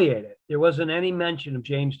humiliated. There wasn't any mention of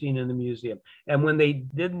James Dean in the museum. And when they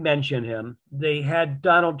did mention him, they had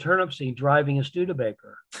Donald Turnipseed driving a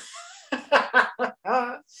Studebaker.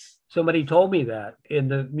 Somebody told me that in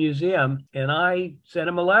the museum, and I sent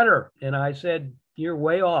him a letter and I said, you're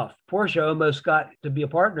way off. Porsche almost got to be a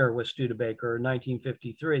partner with Studebaker in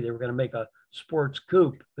 1953. They were going to make a sports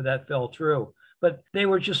coupe, but that fell through. But they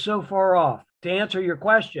were just so far off. To answer your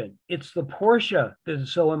question, it's the Porsche that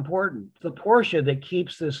is so important. It's the Porsche that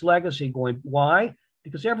keeps this legacy going. Why?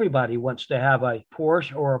 Because everybody wants to have a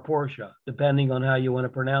Porsche or a Porsche, depending on how you want to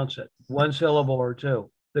pronounce it, one syllable or two.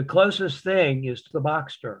 The closest thing is the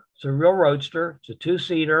Boxster. It's a real roadster. It's a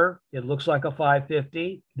two-seater. It looks like a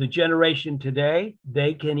 550. The generation today,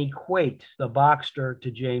 they can equate the Boxster to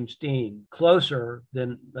James Dean closer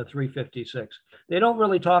than a 356. They don't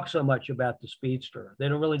really talk so much about the Speedster. They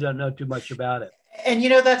don't know too much about it. And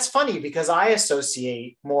that's funny because I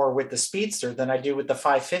associate more with the Speedster than I do with the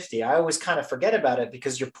 550. I always kind of forget about it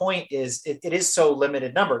because your point is it is so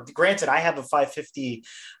limited number. Granted, I have a 550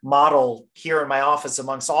 model here in my office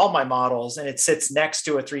amongst all my models, and it sits next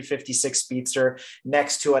to a 356 Speedster,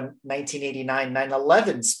 next to a 1989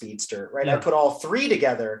 911 Speedster, right? Yeah. I put all three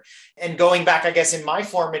together. And going back, I guess, in my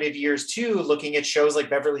formative years too, looking at shows like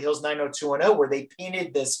Beverly Hills 90210, where they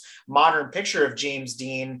painted this modern picture of James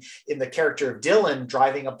Dean in the character of Dylan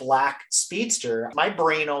driving a black Speedster, my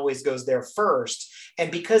brain always goes there first.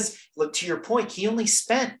 And because, look, to your point, he only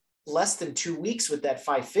spent less than 2 weeks with that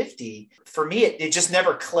 550. For me, it just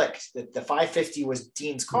never clicked that the 550 was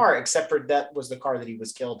Dean's car, except for that was the car that he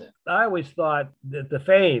was killed in. I always thought that the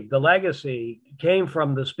fame, the legacy came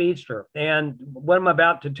from the Speedster. And what I'm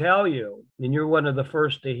about to tell you, and you're one of the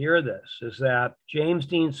first to hear this, is that James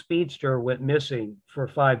Dean Speedster went missing for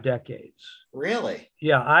 5 decades. Really?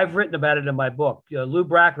 Yeah, I've written about it in my book. Lou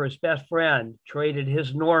Bracker, his best friend, traded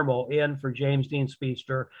his normal in for James Dean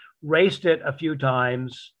Speedster, raced it a few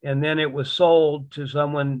times, and then it was sold to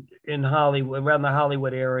someone in Hollywood, around the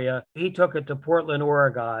Hollywood area. He took it to Portland,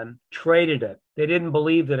 Oregon, traded it. They didn't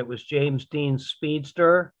believe that it was James Dean's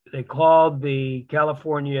Speedster. They called the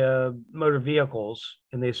California Motor Vehicles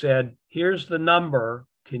and they said, here's the number.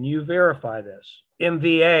 Can you verify this?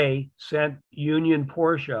 MVA sent Union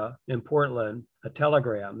Porsche in Portland a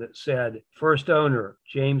telegram that said, first owner,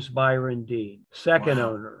 James Byron Dean. Second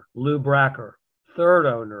owner, Lou Bracker. Third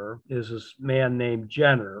owner is this man named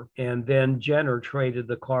Jenner, and then Jenner traded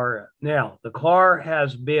the car. Now, the car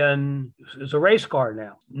is a race car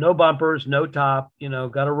now. No bumpers, no top,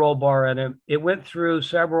 got a roll bar in it. It went through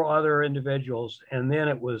several other individuals, and then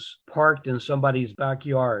it was parked in somebody's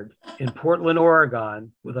backyard in Portland,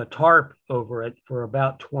 Oregon, with a tarp over it for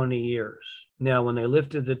about 20 years. Now, when they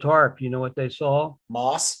lifted the tarp, you know what they saw?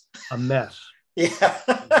 Moss. A mess. Yeah.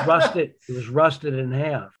 It was rusted in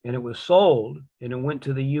half, and it was sold, and it went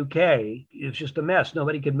to the UK. It was just a mess.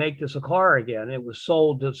 Nobody could make this a car again. It was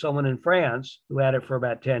sold to someone in France who had it for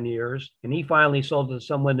about 10 years. And he finally sold it to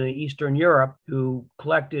someone in Eastern Europe who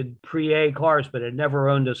collected pre-A cars, but had never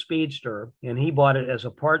owned a Speedster. And he bought it as a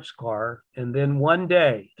parts car. And then one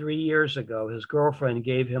day, 3 years ago, his girlfriend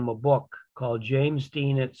gave him a book called James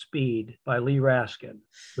Dean at Speed by Lee Raskin,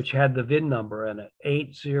 which had the VIN number in it,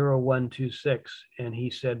 80126. And he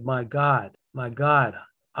said, my God,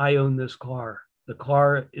 I own this car. The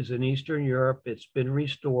car is in Eastern Europe. It's been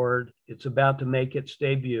restored. It's about to make its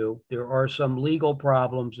debut. There are some legal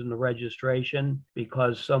problems in the registration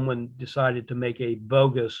because someone decided to make a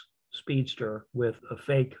bogus Speedster with a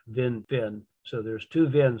fake VIN. So there's 2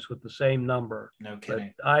 VINs with the same number. No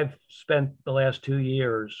kidding. But I've spent the last 2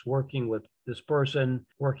 years working with this person,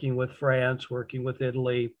 working with France, working with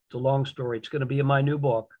Italy. It's a long story. It's going to be in my new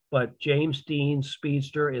book. But James Dean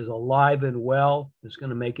Speedster is alive and well. It's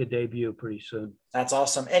going to make a debut pretty soon. That's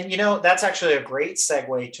awesome. And, that's actually a great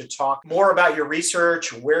segue to talk more about your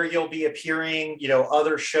research, where you'll be appearing,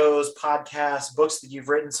 other shows, podcasts, books that you've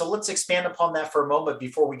written. So let's expand upon that for a moment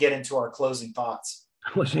before we get into our closing thoughts.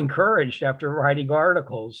 I was encouraged after writing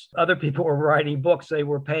articles. Other people were writing books. They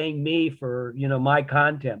were paying me for, my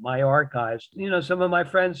content, my archives. Some of my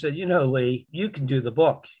friends said, Lee, you can do the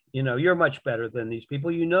book. You're much better than these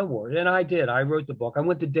people. More. And I did. I wrote the book. I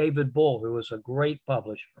went to David Bull, who was a great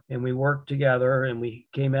publisher, and we worked together and we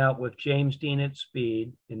came out with James Dean at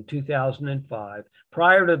Speed in 2005.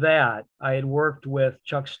 Prior to that, I had worked with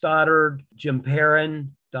Chuck Stoddard, Jim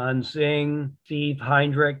Perrin, Don Zing, Steve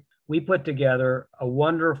Heinrich. We put together a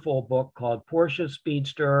wonderful book called Porsche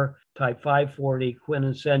Speedster Type 540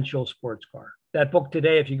 Quintessential Sports Car. That book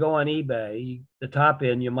today, if you go on eBay, the top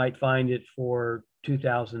end, you might find it for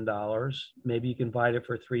 $2,000. Maybe you can find it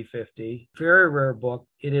for $350. Very rare book.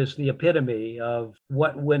 It is the epitome of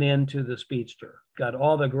what went into the Speedster. Got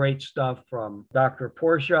all the great stuff from Dr.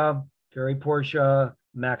 Porsche, Gary Porsche,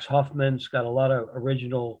 Max Hoffman. It's got a lot of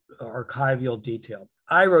original archival detail.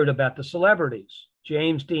 I wrote about the celebrities.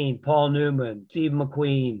 James Dean, Paul Newman, Steve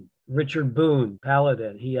McQueen, Richard Boone,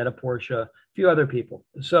 Paladin. He had a Porsche, a few other people.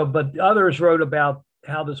 So, but others wrote about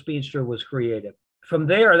how the Speedster was created. From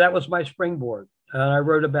there, that was my springboard. I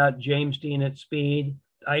wrote about James Dean at Speed.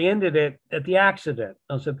 I ended it at the accident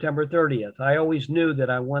on September 30th. I always knew that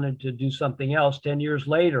I wanted to do something else. 10 years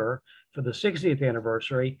later, for the 60th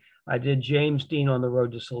anniversary, I did James Dean on the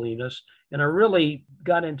Road to Salinas. And I really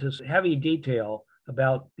got into heavy detail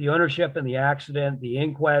about the ownership and the accident, the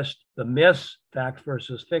inquest, the myths, fact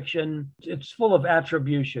versus fiction. It's full of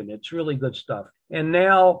attribution. It's really good stuff. And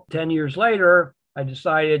now, 10 years later, I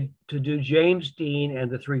decided to do James Dean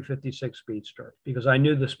and the 356 Speedster because I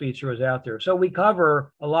knew the Speedster was out there. So we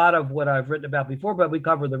cover a lot of what I've written about before, but we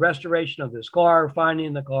cover the restoration of this car,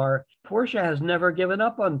 finding the car. Porsche has never given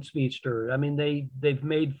up on Speedster. I mean, they've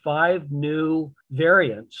made 5 new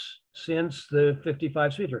variants since the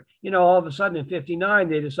 55 Speedster. You know, all of a sudden in 59,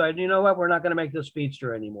 they decided, you know what, we're not going to make the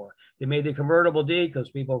Speedster anymore. They made the convertible D because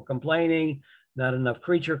people were complaining. Not enough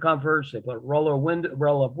creature comforts. They put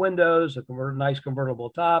roll-up windows, a nice convertible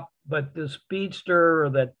top. But the Speedster or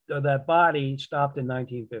that body stopped in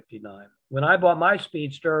 1959. When I bought my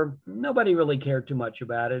Speedster, nobody really cared too much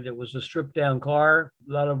about it. It was a stripped-down car.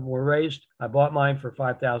 A lot of them were raced. I bought mine for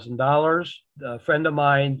 $5,000. A friend of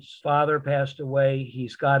mine's father passed away.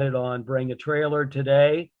 He's got it on Bring a Trailer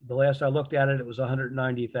today. The last I looked at it, it was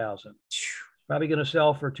 $190,000. Probably going to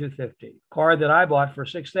sell for $250,000. Car that I bought for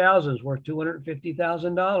 $6,000 is worth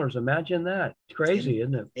 $250,000. Imagine that. It's crazy,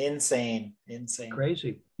 isn't it? Insane.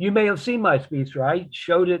 Crazy. You may have seen my Speedster. I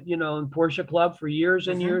showed it, in Porsche Club for years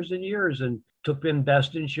and years and years, and took in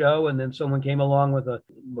Best in Show. And then someone came along with a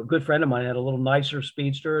good friend of mine had a little nicer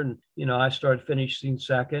Speedster, and I started finishing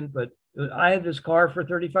second. But I had this car for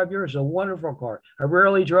 35 years, a wonderful car. I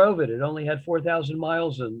rarely drove it. It only had 4,000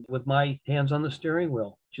 miles and with my hands on the steering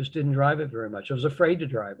wheel. Just didn't drive it very much. I was afraid to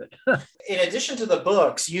drive it. In addition to the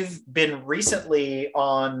books, you've been recently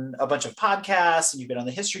on a bunch of podcasts and you've been on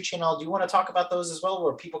the History Channel. Do you want to talk about those as well,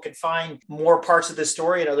 where people can find more parts of this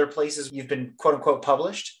story and other places you've been quote unquote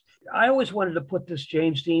published? I always wanted to put this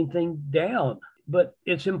James Dean thing down, but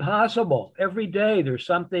it's impossible. Every day there's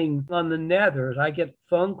something on the net, or I get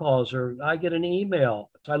phone calls or I get an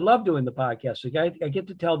email. So I love doing the podcast. I get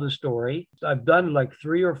to tell the story. I've done like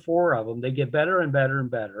 3 or 4 of them. They get better and better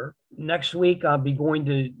and better. Next week, I'll be going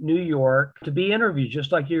to New York to be interviewed,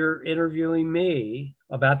 just like you're interviewing me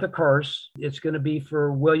about the curse. It's going to be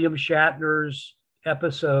for William Shatner's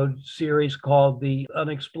episode series called The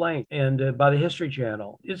Unexplained, and by the History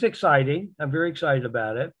Channel. It's exciting. I'm very excited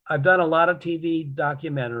about it. I've done a lot of TV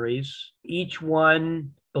documentaries. Each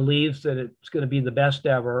one believes that it's going to be the best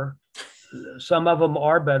ever. Some of them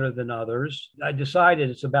are better than others. I decided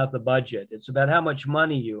it's about the budget. It's about how much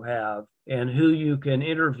money you have and who you can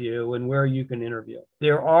interview and where you can interview.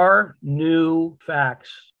 There are new facts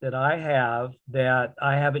that I have that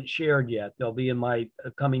I haven't shared yet. They'll be in my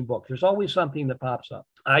coming book. There's always something that pops up.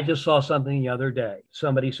 I just saw something the other day.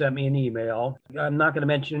 Somebody sent me an email. I'm not going to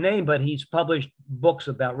mention a name, but he's published books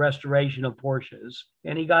about restoration of Porsches.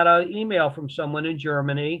 And he got an email from someone in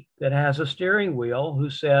Germany that has a steering wheel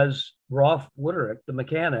who says Rolf Wutterich, the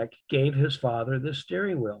mechanic, gave his father this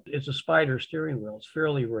steering wheel. It's a Spider steering wheel. It's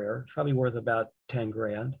fairly rare. It's probably worth about 10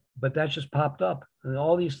 grand. But that just popped up. And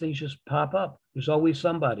all these things just pop up. There's always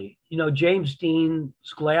somebody. James Dean's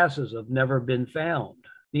glasses have never been found.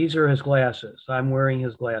 These are his glasses. I'm wearing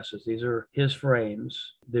his glasses. These are his frames.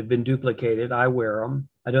 They've been duplicated. I wear them.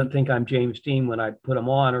 I don't think I'm James Dean when I put them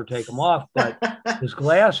on or take them off, but his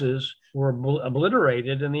glasses were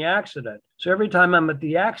obliterated in the accident. So every time I'm at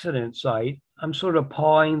the accident site, I'm sort of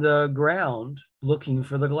pawing the ground looking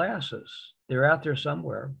for the glasses. They're out there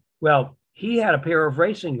somewhere. Well, he had a pair of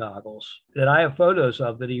racing goggles that I have photos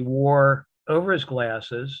of that he wore over his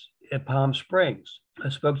glasses at Palm Springs. I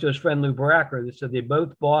spoke to his friend Lou Bracker that said they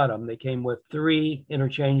both bought them. They came with 3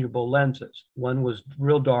 interchangeable lenses. One was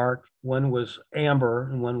real dark, one was amber,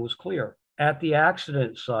 and one was clear. At the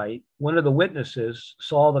accident site, one of the witnesses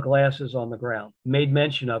saw the glasses on the ground, made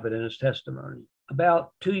mention of it in his testimony.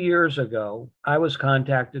 About 2 years ago, I was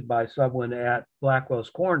contacted by someone at Blackwell's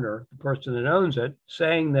Corner, the person that owns it,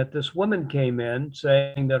 saying that this woman came in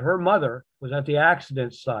saying that her mother was at the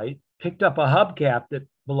accident site, picked up a hubcap that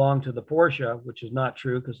belonged to the Porsche, which is not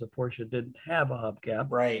true because the Porsche didn't have a hubcap.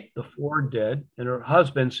 Right. The Ford did. And her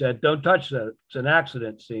husband said, don't touch that. It's an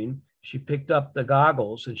accident scene. She picked up the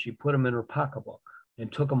goggles and she put them in her pocketbook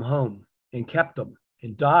and took them home and kept them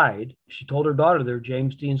and died. She told her daughter they're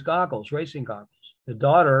James Dean's goggles, racing goggles. The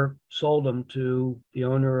daughter sold them to the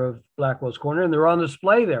owner of Blackwell's Corner, and they're on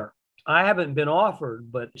display there. I haven't been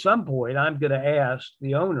offered, but at some point I'm going to ask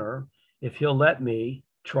the owner if he'll let me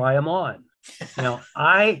try them on. Now,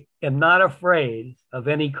 I am not afraid of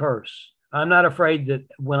any curse. I'm not afraid that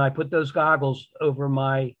when I put those goggles over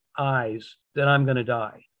my eyes that I'm going to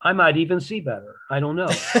die. I might even see better. I don't know.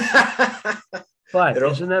 But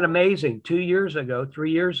isn't that amazing? 2 years ago,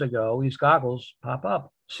 3 years ago, these goggles pop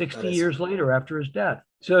up 60 years later after his death.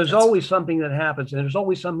 So there's always something that happens, and there's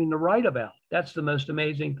always something to write about. That's the most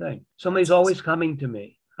amazing thing. Somebody's always coming to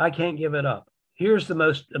me. I can't give it up. Here's the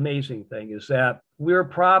most amazing thing is that we're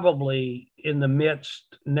probably in the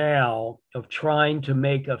midst now of trying to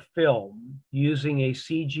make a film using a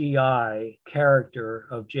CGI character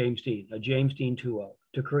of James Dean, a James Dean 2.0,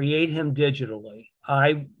 to create him digitally.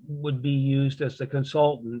 I would be used as the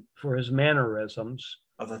consultant for his mannerisms.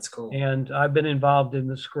 Oh, that's cool. And I've been involved in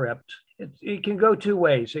the script. It can go two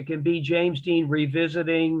ways. It can be James Dean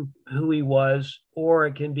revisiting who he was, or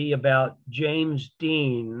it can be about James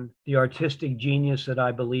Dean, the artistic genius that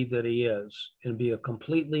I believe that he is, and be a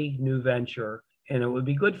completely new venture. And it would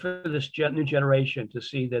be good for this new generation to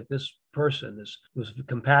see that this person was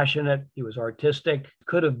compassionate, he was artistic,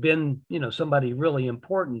 could have been, somebody really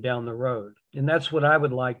important down the road. And that's what I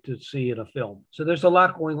would like to see in a film. So there's a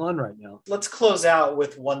lot going on right now. Let's close out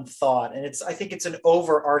with one thought. And I think it's an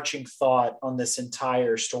overarching thought on this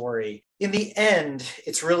entire story. In the end,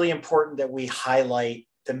 it's really important that we highlight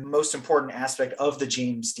the most important aspect of the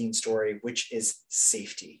James Dean story, which is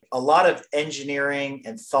safety. A lot of engineering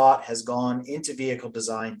and thought has gone into vehicle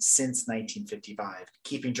design since 1955,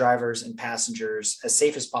 keeping drivers and passengers as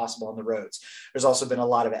safe as possible on the roads. There's also been a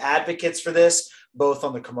lot of advocates for this, both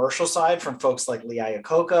on the commercial side from folks like Lee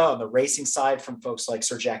Iacocca, on the racing side from folks like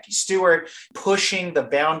Sir Jackie Stewart, pushing the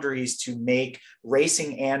boundaries to make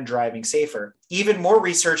racing and driving safer. Even more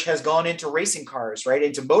research has gone into racing cars, right,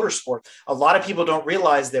 into motorsport. A lot of people don't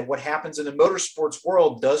realize that what happens in the motorsports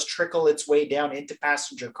world does trickle its way down into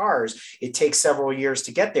passenger cars. It takes several years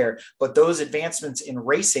to get there, but those advancements in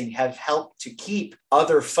racing have helped to keep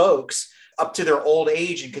other folks up to their old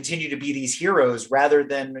age and continue to be these heroes rather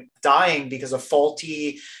than dying because of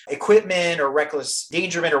faulty equipment or reckless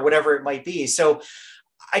endangerment or whatever it might be. So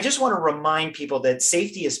I just want to remind people that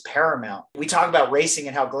safety is paramount. We talk about racing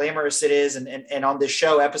and how glamorous it is. And on this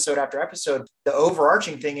show, episode after episode, the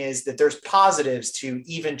overarching thing is that there's positives to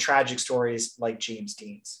even tragic stories like James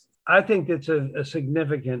Dean's. I think that's a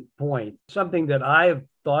significant point, something that I've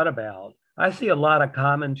thought about. I see a lot of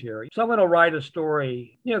commentary. Someone will write a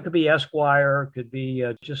story, it could be Esquire, it could be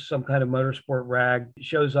just some kind of motorsport rag,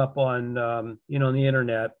 shows up on, on the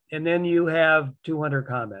internet. And then you have 200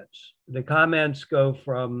 comments. The comments go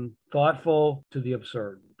from thoughtful to the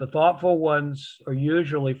absurd. The thoughtful ones are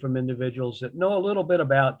usually from individuals that know a little bit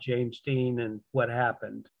about James Dean and what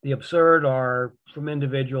happened. The absurd are from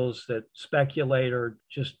individuals that speculate or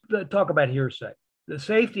just talk about hearsay. The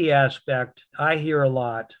safety aspect, I hear a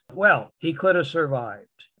lot. Well, he could have survived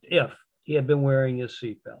if he had been wearing his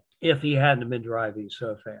seatbelt, if he hadn't been driving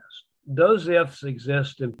so fast. Those ifs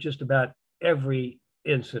exist in just about every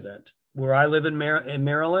incident. Where I live in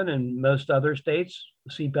Maryland and most other states,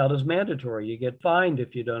 the seatbelt is mandatory. You get fined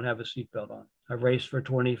if you don't have a seatbelt on. I've raced for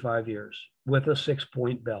 25 years with a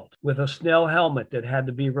 6-point belt, with a Snell helmet that had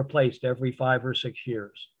to be replaced every 5 or 6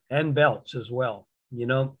 years, and belts as well. You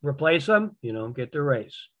don't replace them, you don't get to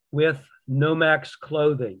race. With Nomex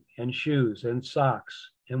clothing and shoes and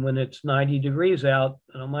socks. And when it's 90 degrees out,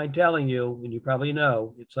 I don't mind telling you, and you probably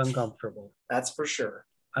know, it's uncomfortable. That's for sure.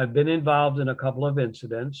 I've been involved in a couple of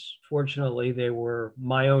incidents. Fortunately, they were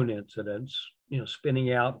my own incidents,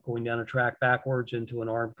 spinning out, going down a track backwards into an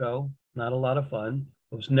Armco. Not a lot of fun.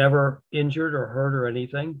 I was never injured or hurt or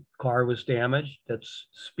anything. Car was damaged. That's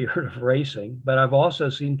spirit of racing. But I've also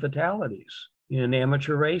seen fatalities in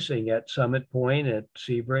amateur racing at Summit Point, at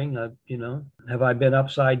Sebring. Have I been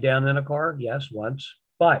upside down in a car? Yes, once.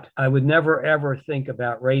 But I would never, ever think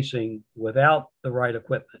about racing without the right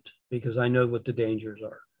equipment because I know what the dangers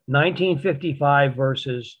are. 1955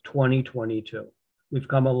 versus 2022. We've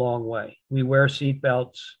come a long way. We wear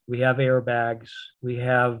seatbelts. We have airbags. We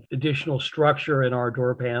have additional structure in our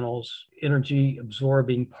door panels, energy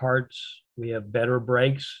absorbing parts. We have better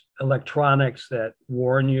brakes, electronics that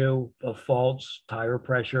warn you of faults, tire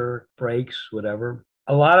pressure, brakes, whatever.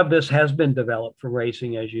 A lot of this has been developed for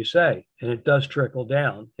racing, as you say, and it does trickle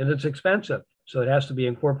down, and it's expensive. So it has to be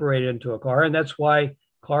incorporated into a car. And that's why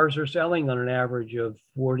cars are selling on an average of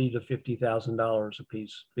 $40,000 to $50,000 a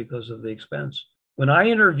piece because of the expense. When I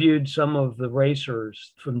interviewed some of the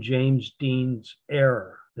racers from James Dean's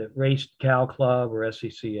era that raced Cal Club or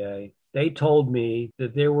SCCA, they told me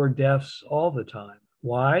that there were deaths all the time.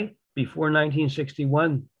 Why? Before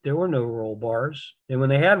 1961, there were no roll bars. And when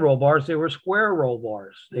they had roll bars, they were square roll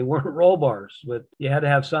bars. They weren't roll bars, but you had to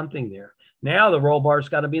have something there. Now the roll bar's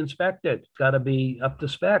got to be inspected. It's got to be up to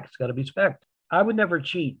spec. It's got to be spec'd. I would never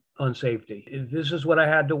cheat on safety. If this is what I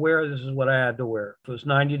had to wear, this is what I had to wear. If it was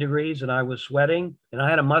 90 degrees and I was sweating and I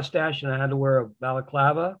had a mustache and I had to wear a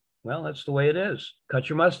balaclava, well, that's the way it is. Cut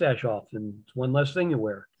your mustache off and it's one less thing you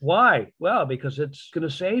wear. Why? Well, because it's going to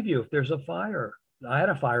save you if there's a fire. I had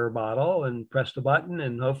a fire bottle and pressed the button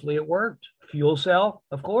and hopefully it worked. Fuel cell,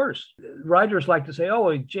 of course. Riders like to say,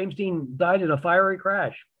 oh, James Dean died in a fiery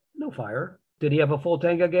crash. No fire. Did he have a full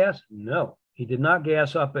tank of gas? No. He did not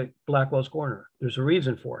gas up at Blackwell's Corner. There's a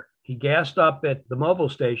reason for it. He gassed up at the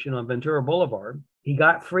Mobil station on Ventura Boulevard. He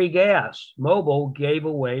got free gas. Mobil gave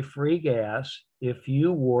away free gas if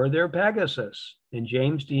you wore their Pegasus. And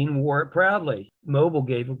James Dean wore it proudly. Mobil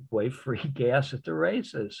gave away free gas at the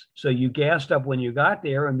races. So you gassed up when you got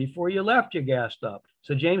there, and before you left, you gassed up.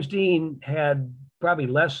 So James Dean had probably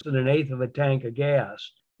less than an eighth of a tank of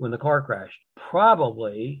gas when the car crashed.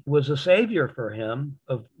 Probably was a savior for him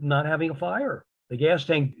of not having a fire. The gas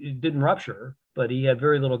tank didn't rupture, but he had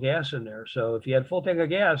very little gas in there. So if he had full tank of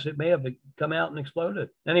gas, it may have come out and exploded.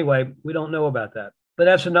 Anyway, we don't know about that. But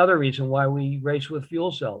that's another reason why we race with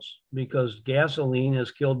fuel cells, because gasoline has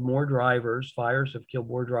killed more drivers. Fires have killed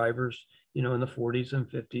more drivers, in the 40s and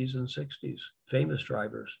 50s and 60s, famous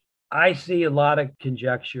drivers. I see a lot of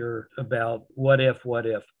conjecture about what if.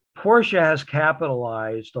 Porsche has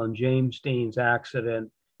capitalized on James Dean's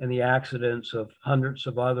accident and the accidents of hundreds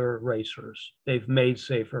of other racers. They've made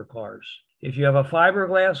safer cars. If you have a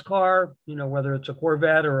fiberglass car, whether it's a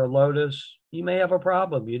Corvette or a Lotus, you may have a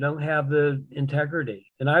problem. You don't have the integrity.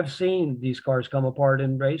 And I've seen these cars come apart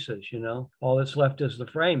in races, all that's left is the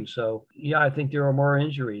frame. So yeah, I think there are more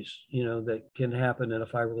injuries, that can happen in a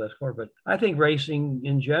fiberglass car. But I think racing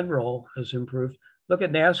in general has improved. Look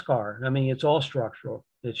at NASCAR. I mean, it's all structural.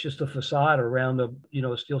 It's just a facade around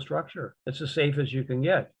a steel structure. It's as safe as you can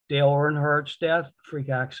get. Dale Earnhardt's death, freak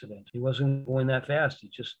accident. He wasn't going that fast. He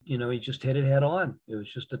just hit it head on. It was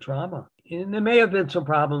just a trauma. And there may have been some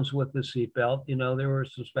problems with the seatbelt. There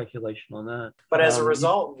was some speculation on that. But as a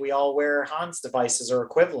result, we all wear Hans devices or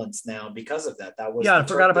equivalents now because of that. That was I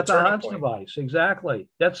forgot about the Hans device. Exactly.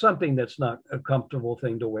 That's something that's not a comfortable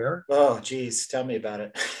thing to wear. Oh, geez. Tell me about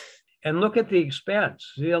it. And look at the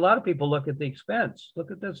expense. See, a lot of people look at the expense. Look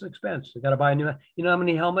at this expense. They got to buy a new. You know how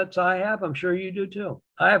many helmets I have? I'm sure you do too.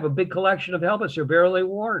 I have a big collection of helmets. They're barely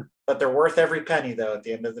worn. But they're worth every penny, though, at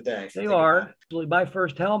the end of the day. They are. My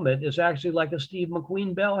first helmet is actually like a Steve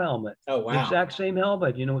McQueen Bell helmet. Oh, wow. The exact same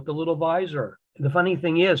helmet, with the little visor. The funny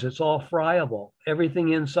thing is, it's all friable.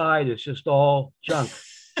 Everything inside is just all junk.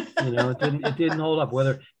 It didn't hold up,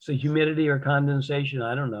 whether it's the humidity or condensation,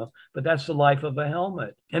 I don't know, but that's the life of a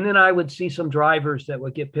helmet. And then I would see some drivers that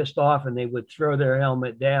would get pissed off and they would throw their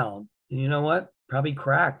helmet down. And you know what? Probably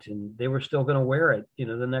cracked and they were still going to wear it, the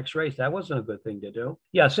next race. That wasn't a good thing to do.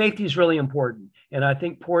 Yeah, safety is really important. And I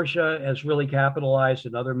think Porsche has really capitalized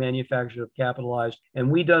and other manufacturers have capitalized. And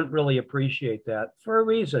we don't really appreciate that for a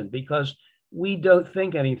reason, because we don't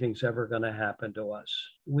think anything's ever going to happen to us.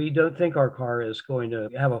 We don't think our car is going to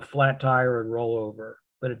have a flat tire and roll over.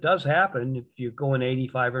 But it does happen. If you're going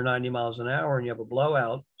 85 or 90 miles an hour and you have a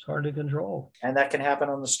blowout, it's hard to control. And that can happen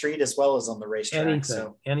on the street as well as on the racetrack.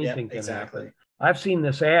 Anything can happen. I've seen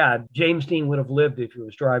this ad. James Dean would have lived if he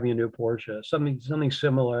was driving a new Porsche. Something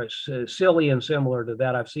similar, silly and similar to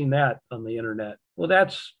that. I've seen that on the internet. Well,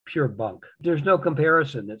 that's pure bunk. There's no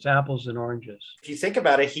comparison. It's apples and oranges. If you think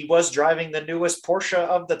about it, he was driving the newest Porsche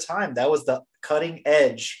of the time. That was the cutting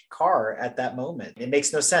edge car at that moment. It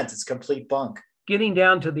makes no sense. It's complete bunk. Getting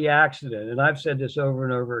down to the accident, and I've said this over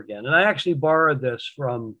and over again, and I actually borrowed this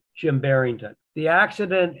from Jim Barrington. The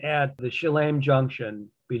accident at the Chelem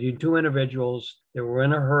Junction between two individuals that were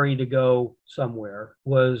in a hurry to go somewhere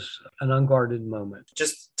was an unguarded moment.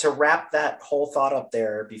 Just to wrap that whole thought up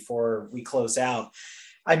there before we close out,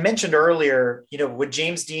 I mentioned earlier, would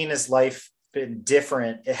James Dean's life been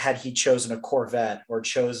different had he chosen a Corvette or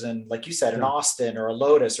chosen, like you said, an Austin or a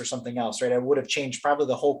Lotus or something else, right? I would have changed probably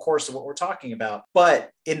the whole course of what we're talking about. But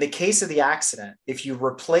in the case of the accident, if you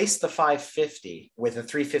replace the 550 with a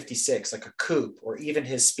 356, like a coupe or even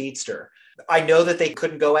his Speedster, I know that they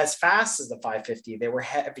couldn't go as fast as the 550. They were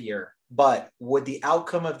heavier, but would the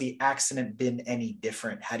outcome of the accident been any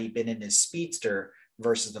different had he been in his Speedster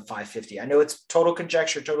versus the 550? I know it's total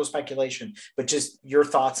conjecture, total speculation, but just your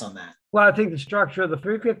thoughts on that. Well, I think the structure of the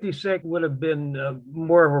 356 would have been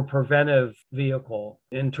more of a preventive vehicle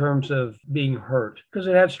in terms of being hurt because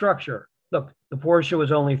it had structure. Look, The Porsche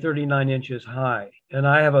was only 39 inches high. And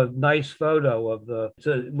I have a nice photo of it's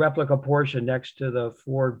a replica Porsche next to the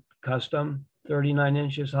Ford Custom, 39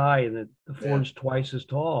 inches high, and the Ford's twice as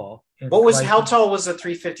tall. How tall was the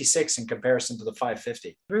 356 in comparison to the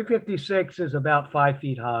 550? 356 is about 5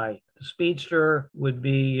 feet high. The Speedster would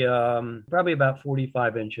be probably about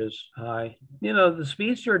 45 inches high. The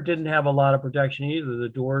Speedster didn't have a lot of protection either. The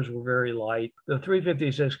doors were very light. The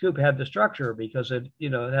 356 Coupe had the structure because it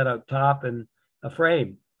had a top and a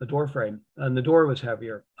frame, a door frame, and the door was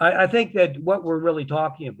heavier. I think that what we're really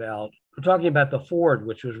talking about, we're talking about the Ford,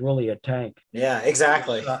 which was really a tank. Yeah,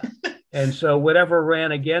 exactly. And so whatever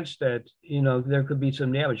ran against it, there could be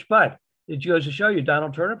some damage. But it goes to show you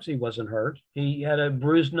Donald Turnipseed wasn't hurt. He had a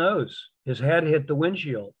bruised nose. His head hit the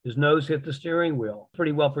windshield. His nose hit the steering wheel.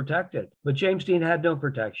 Pretty well protected. But James Dean had no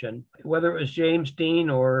protection. Whether it was James Dean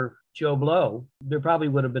or Joe Blow, there probably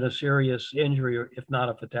would have been a serious injury, or if not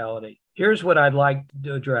a fatality. Here's what I'd like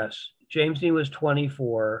to address. James Dean was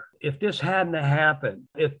 24. If this hadn't happened,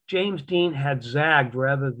 if James Dean had zagged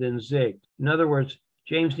rather than zigged, in other words,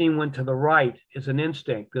 James Dean went to the right as an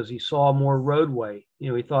instinct because he saw more roadway.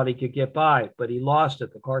 He thought he could get by, but he lost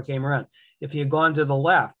it. The car came around. If he had gone to the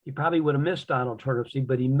left, he probably would have missed Donald Turnipseed,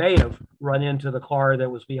 but he may have run into the car that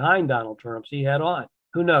was behind Donald Turnipseed head on.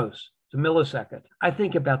 Who knows? It's a millisecond. I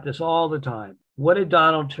think about this all the time. What did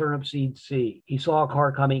Donald Turnipseed see? He saw a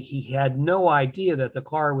car coming. He had no idea that the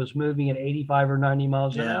car was moving at 85 or 90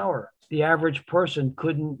 miles an hour. The average person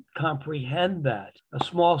couldn't comprehend that. A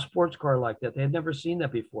small sports car like that, they had never seen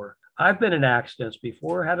that before. I've been in accidents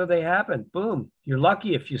before. How do they happen? Boom. You're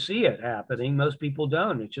lucky if you see it happening. Most people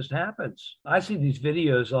don't. It just happens. I see these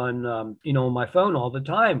videos on, my phone all the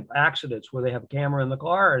time, accidents where they have a camera in the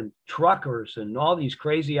car and truckers and all these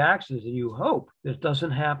crazy accidents. And you hope that it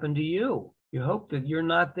doesn't happen to you. You hope that you're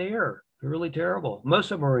not there. They're really terrible.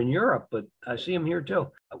 Most of them are in Europe, but I see them here too.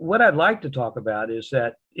 What I'd like to talk about is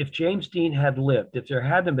that if James Dean had lived, if there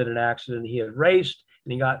hadn't been an accident, he had raced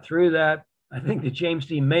and he got through that, I think that James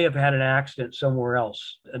Dean may have had an accident somewhere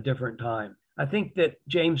else a different time. I think that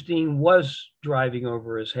James Dean was driving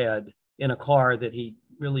over his head in a car that he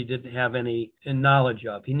really didn't have any knowledge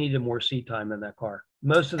of. He needed more seat time in that car.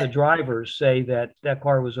 Most of the drivers say that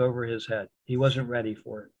car was over his head. He wasn't ready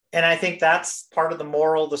for it. And I think that's part of the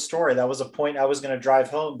moral of the story. That was a point I was going to drive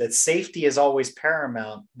home, that safety is always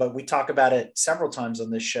paramount. But we talk about it several times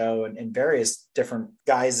on this show and in various different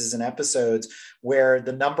guises and episodes, where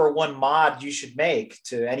the number one mod you should make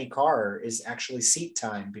to any car is actually seat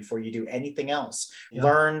time before you do anything else. Yeah.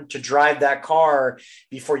 Learn to drive that car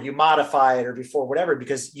before you modify it or before whatever,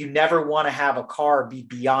 because you never want to have a car be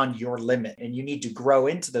beyond your limit and you need to grow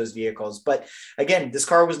into those vehicles. But again, this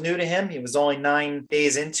car was new to him. He was only 9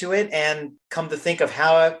 days into it, and come to think of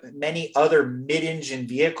how many other mid-engine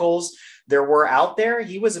vehicles there were out there,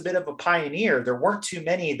 he was a bit of a pioneer. There weren't too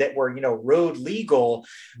many that were, road legal,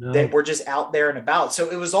 that were just out there and about. So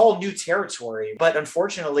it was all new territory, but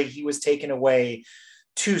unfortunately he was taken away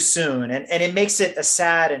too soon. And it makes it a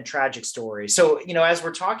sad and tragic story. So, as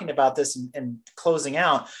we're talking about this and closing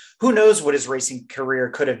out, who knows what his racing career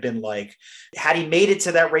could have been like? Had he made it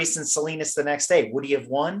to that race in Salinas the next day, would he have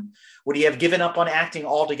won? Would he have given up on acting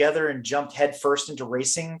altogether and jumped headfirst into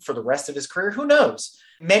racing for the rest of his career? Who knows?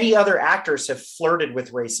 Many other actors have flirted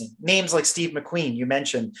with racing. Names like Steve McQueen, you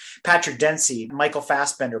mentioned, Patrick Dempsey, Michael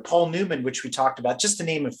Fassbender, Paul Newman, which we talked about, just to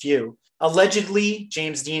name a few. Allegedly,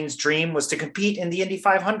 James Dean's dream was to compete in the Indy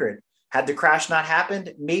 500. Had the crash not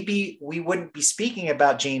happened, maybe we wouldn't be speaking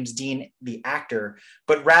about James Dean, the actor,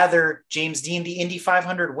 but rather James Dean, the Indy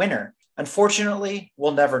 500 winner. Unfortunately,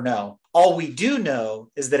 we'll never know. All we do know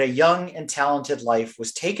is that a young and talented life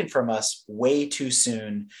was taken from us way too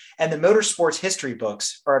soon, and the motorsports history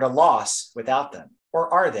books are at a loss without them.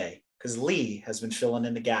 Or are they? Because Lee has been filling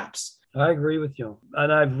in the gaps. I agree with you.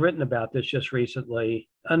 And I've written about this just recently.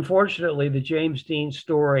 Unfortunately, the James Dean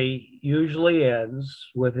story usually ends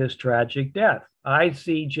with his tragic death. I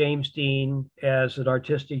see James Dean as an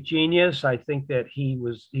artistic genius. I think that he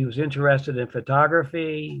was interested in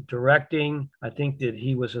photography, directing. I think that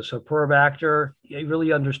he was a superb actor. He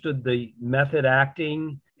really understood the method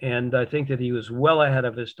acting, and I think that he was well ahead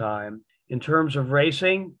of his time. In terms of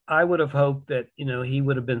racing, I would have hoped that, he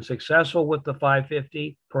would have been successful with the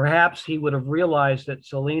 550. Perhaps he would have realized at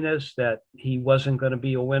Salinas that he wasn't going to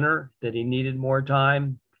be a winner, that he needed more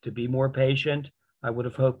time to be more patient. I would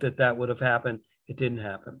have hoped that would have happened. It didn't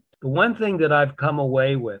happen. The one thing that I've come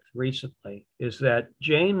away with recently is that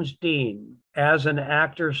James Dean, as an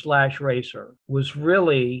actor / racer, was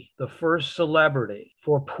really the first celebrity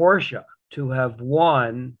for Porsche to have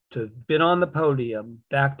won, to have been on the podium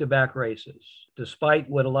back-to-back races, despite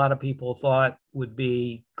what a lot of people thought would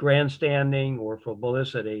be grandstanding or for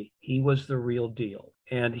publicity. He was the real deal.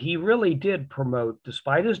 And he really did promote,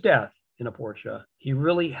 despite his death in a Porsche, he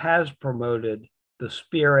really has promoted the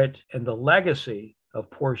spirit and the legacy of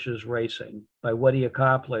Porsche's racing by what he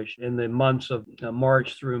accomplished in the months of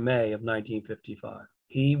March through May of 1955.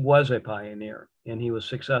 He was a pioneer and he was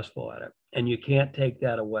successful at it. And you can't take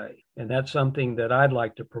that away. And that's something that I'd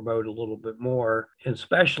like to promote a little bit more,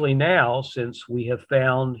 especially now since we have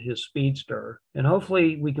found his Speedster. And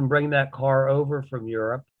hopefully we can bring that car over from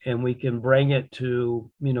Europe and we can bring it to,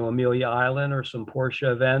 Amelia Island or some Porsche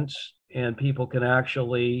events, and people can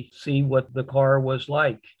actually see what the car was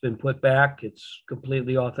like. It's been put back. It's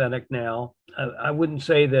completely authentic now. I wouldn't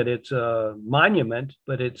say that it's a monument,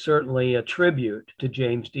 but it's certainly a tribute to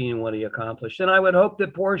James Deane and what he accomplished. And I would hope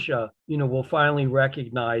that Porsche, will finally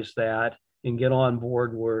recognize that and get on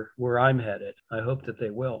board where I'm headed. I hope that they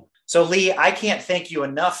will. So, Lee, I can't thank you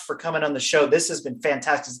enough for coming on the show. This has been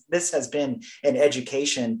fantastic. This has been an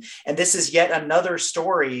education. And this is yet another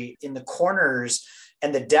story in the corners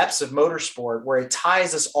and the depths of motorsport where it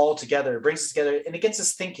ties us all together, it brings us together, and it gets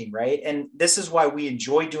us thinking, right? And this is why we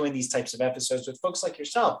enjoy doing these types of episodes with folks like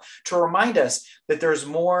yourself, to remind us that there's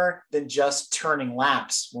more than just turning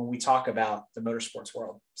laps when we talk about the motorsports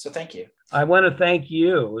world. So thank you. I want to thank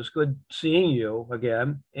you. It was good seeing you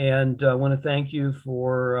again. And I want to thank you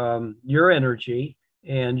for your energy.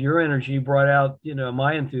 And your energy brought out,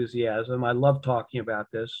 my enthusiasm. I love talking about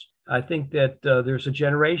this. I think that there's a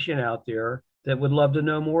generation out there that would love to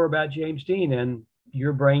know more about James Deane, and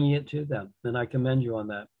you're bringing it to them. And I commend you on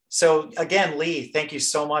that. So again, Lee, thank you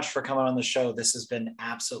so much for coming on the show. This has been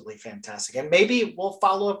absolutely fantastic. And maybe we'll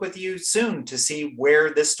follow up with you soon to see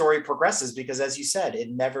where this story progresses, because as you said,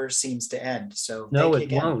 it never seems to end. So no,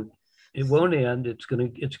 it won't. It won't end. It's gonna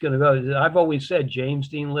go. I've always said James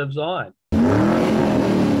Deane lives on.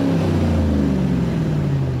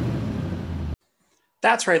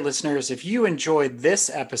 That's right, listeners. If you enjoyed this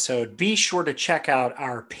episode, be sure to check out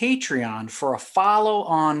our Patreon for a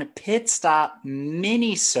follow-on Pit Stop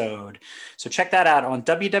mini-sode. So check that out on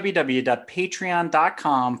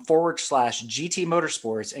www.patreon.com/GT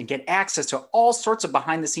Motorsports and get access to all sorts of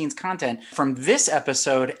behind-the-scenes content from this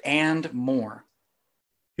episode and more.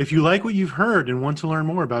 If you like what you've heard and want to learn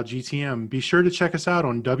more about GTM, be sure to check us out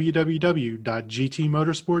on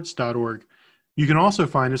www.gtmotorsports.org. You can also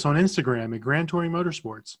find us on Instagram at Grand Touring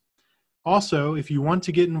Motorsports. Also, if you want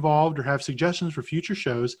to get involved or have suggestions for future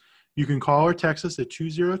shows, you can call or text us at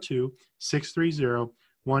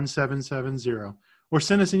 202-630-1770 or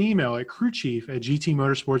send us an email at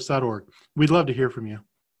crewchief@gtmotorsports.org. We'd love to hear from you.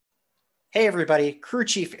 Hey everybody, Crew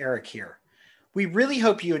Chief Eric here. We really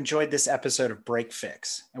hope you enjoyed this episode of Break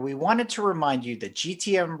Fix, and we wanted to remind you that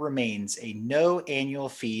GTM remains a no annual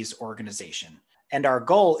fees organization. And our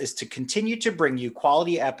goal is to continue to bring you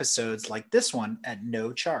quality episodes like this one at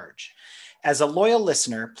no charge. As a loyal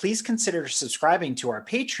listener, please consider subscribing to our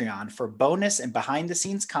Patreon for bonus and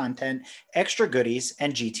behind-the-scenes content, extra goodies,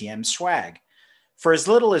 and GTM swag. For as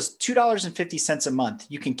little as $2.50 a month,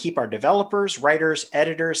 you can keep our developers, writers,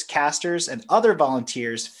 editors, casters, and other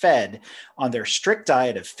volunteers fed on their strict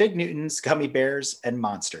diet of Fig Newtons, gummy bears, and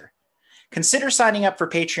Monster. Consider signing up for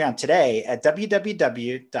Patreon today at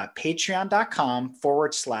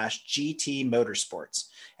www.patreon.com/GT Motorsports.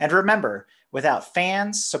 And remember, without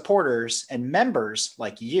fans, supporters, and members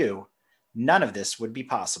like you, none of this would be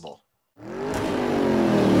possible.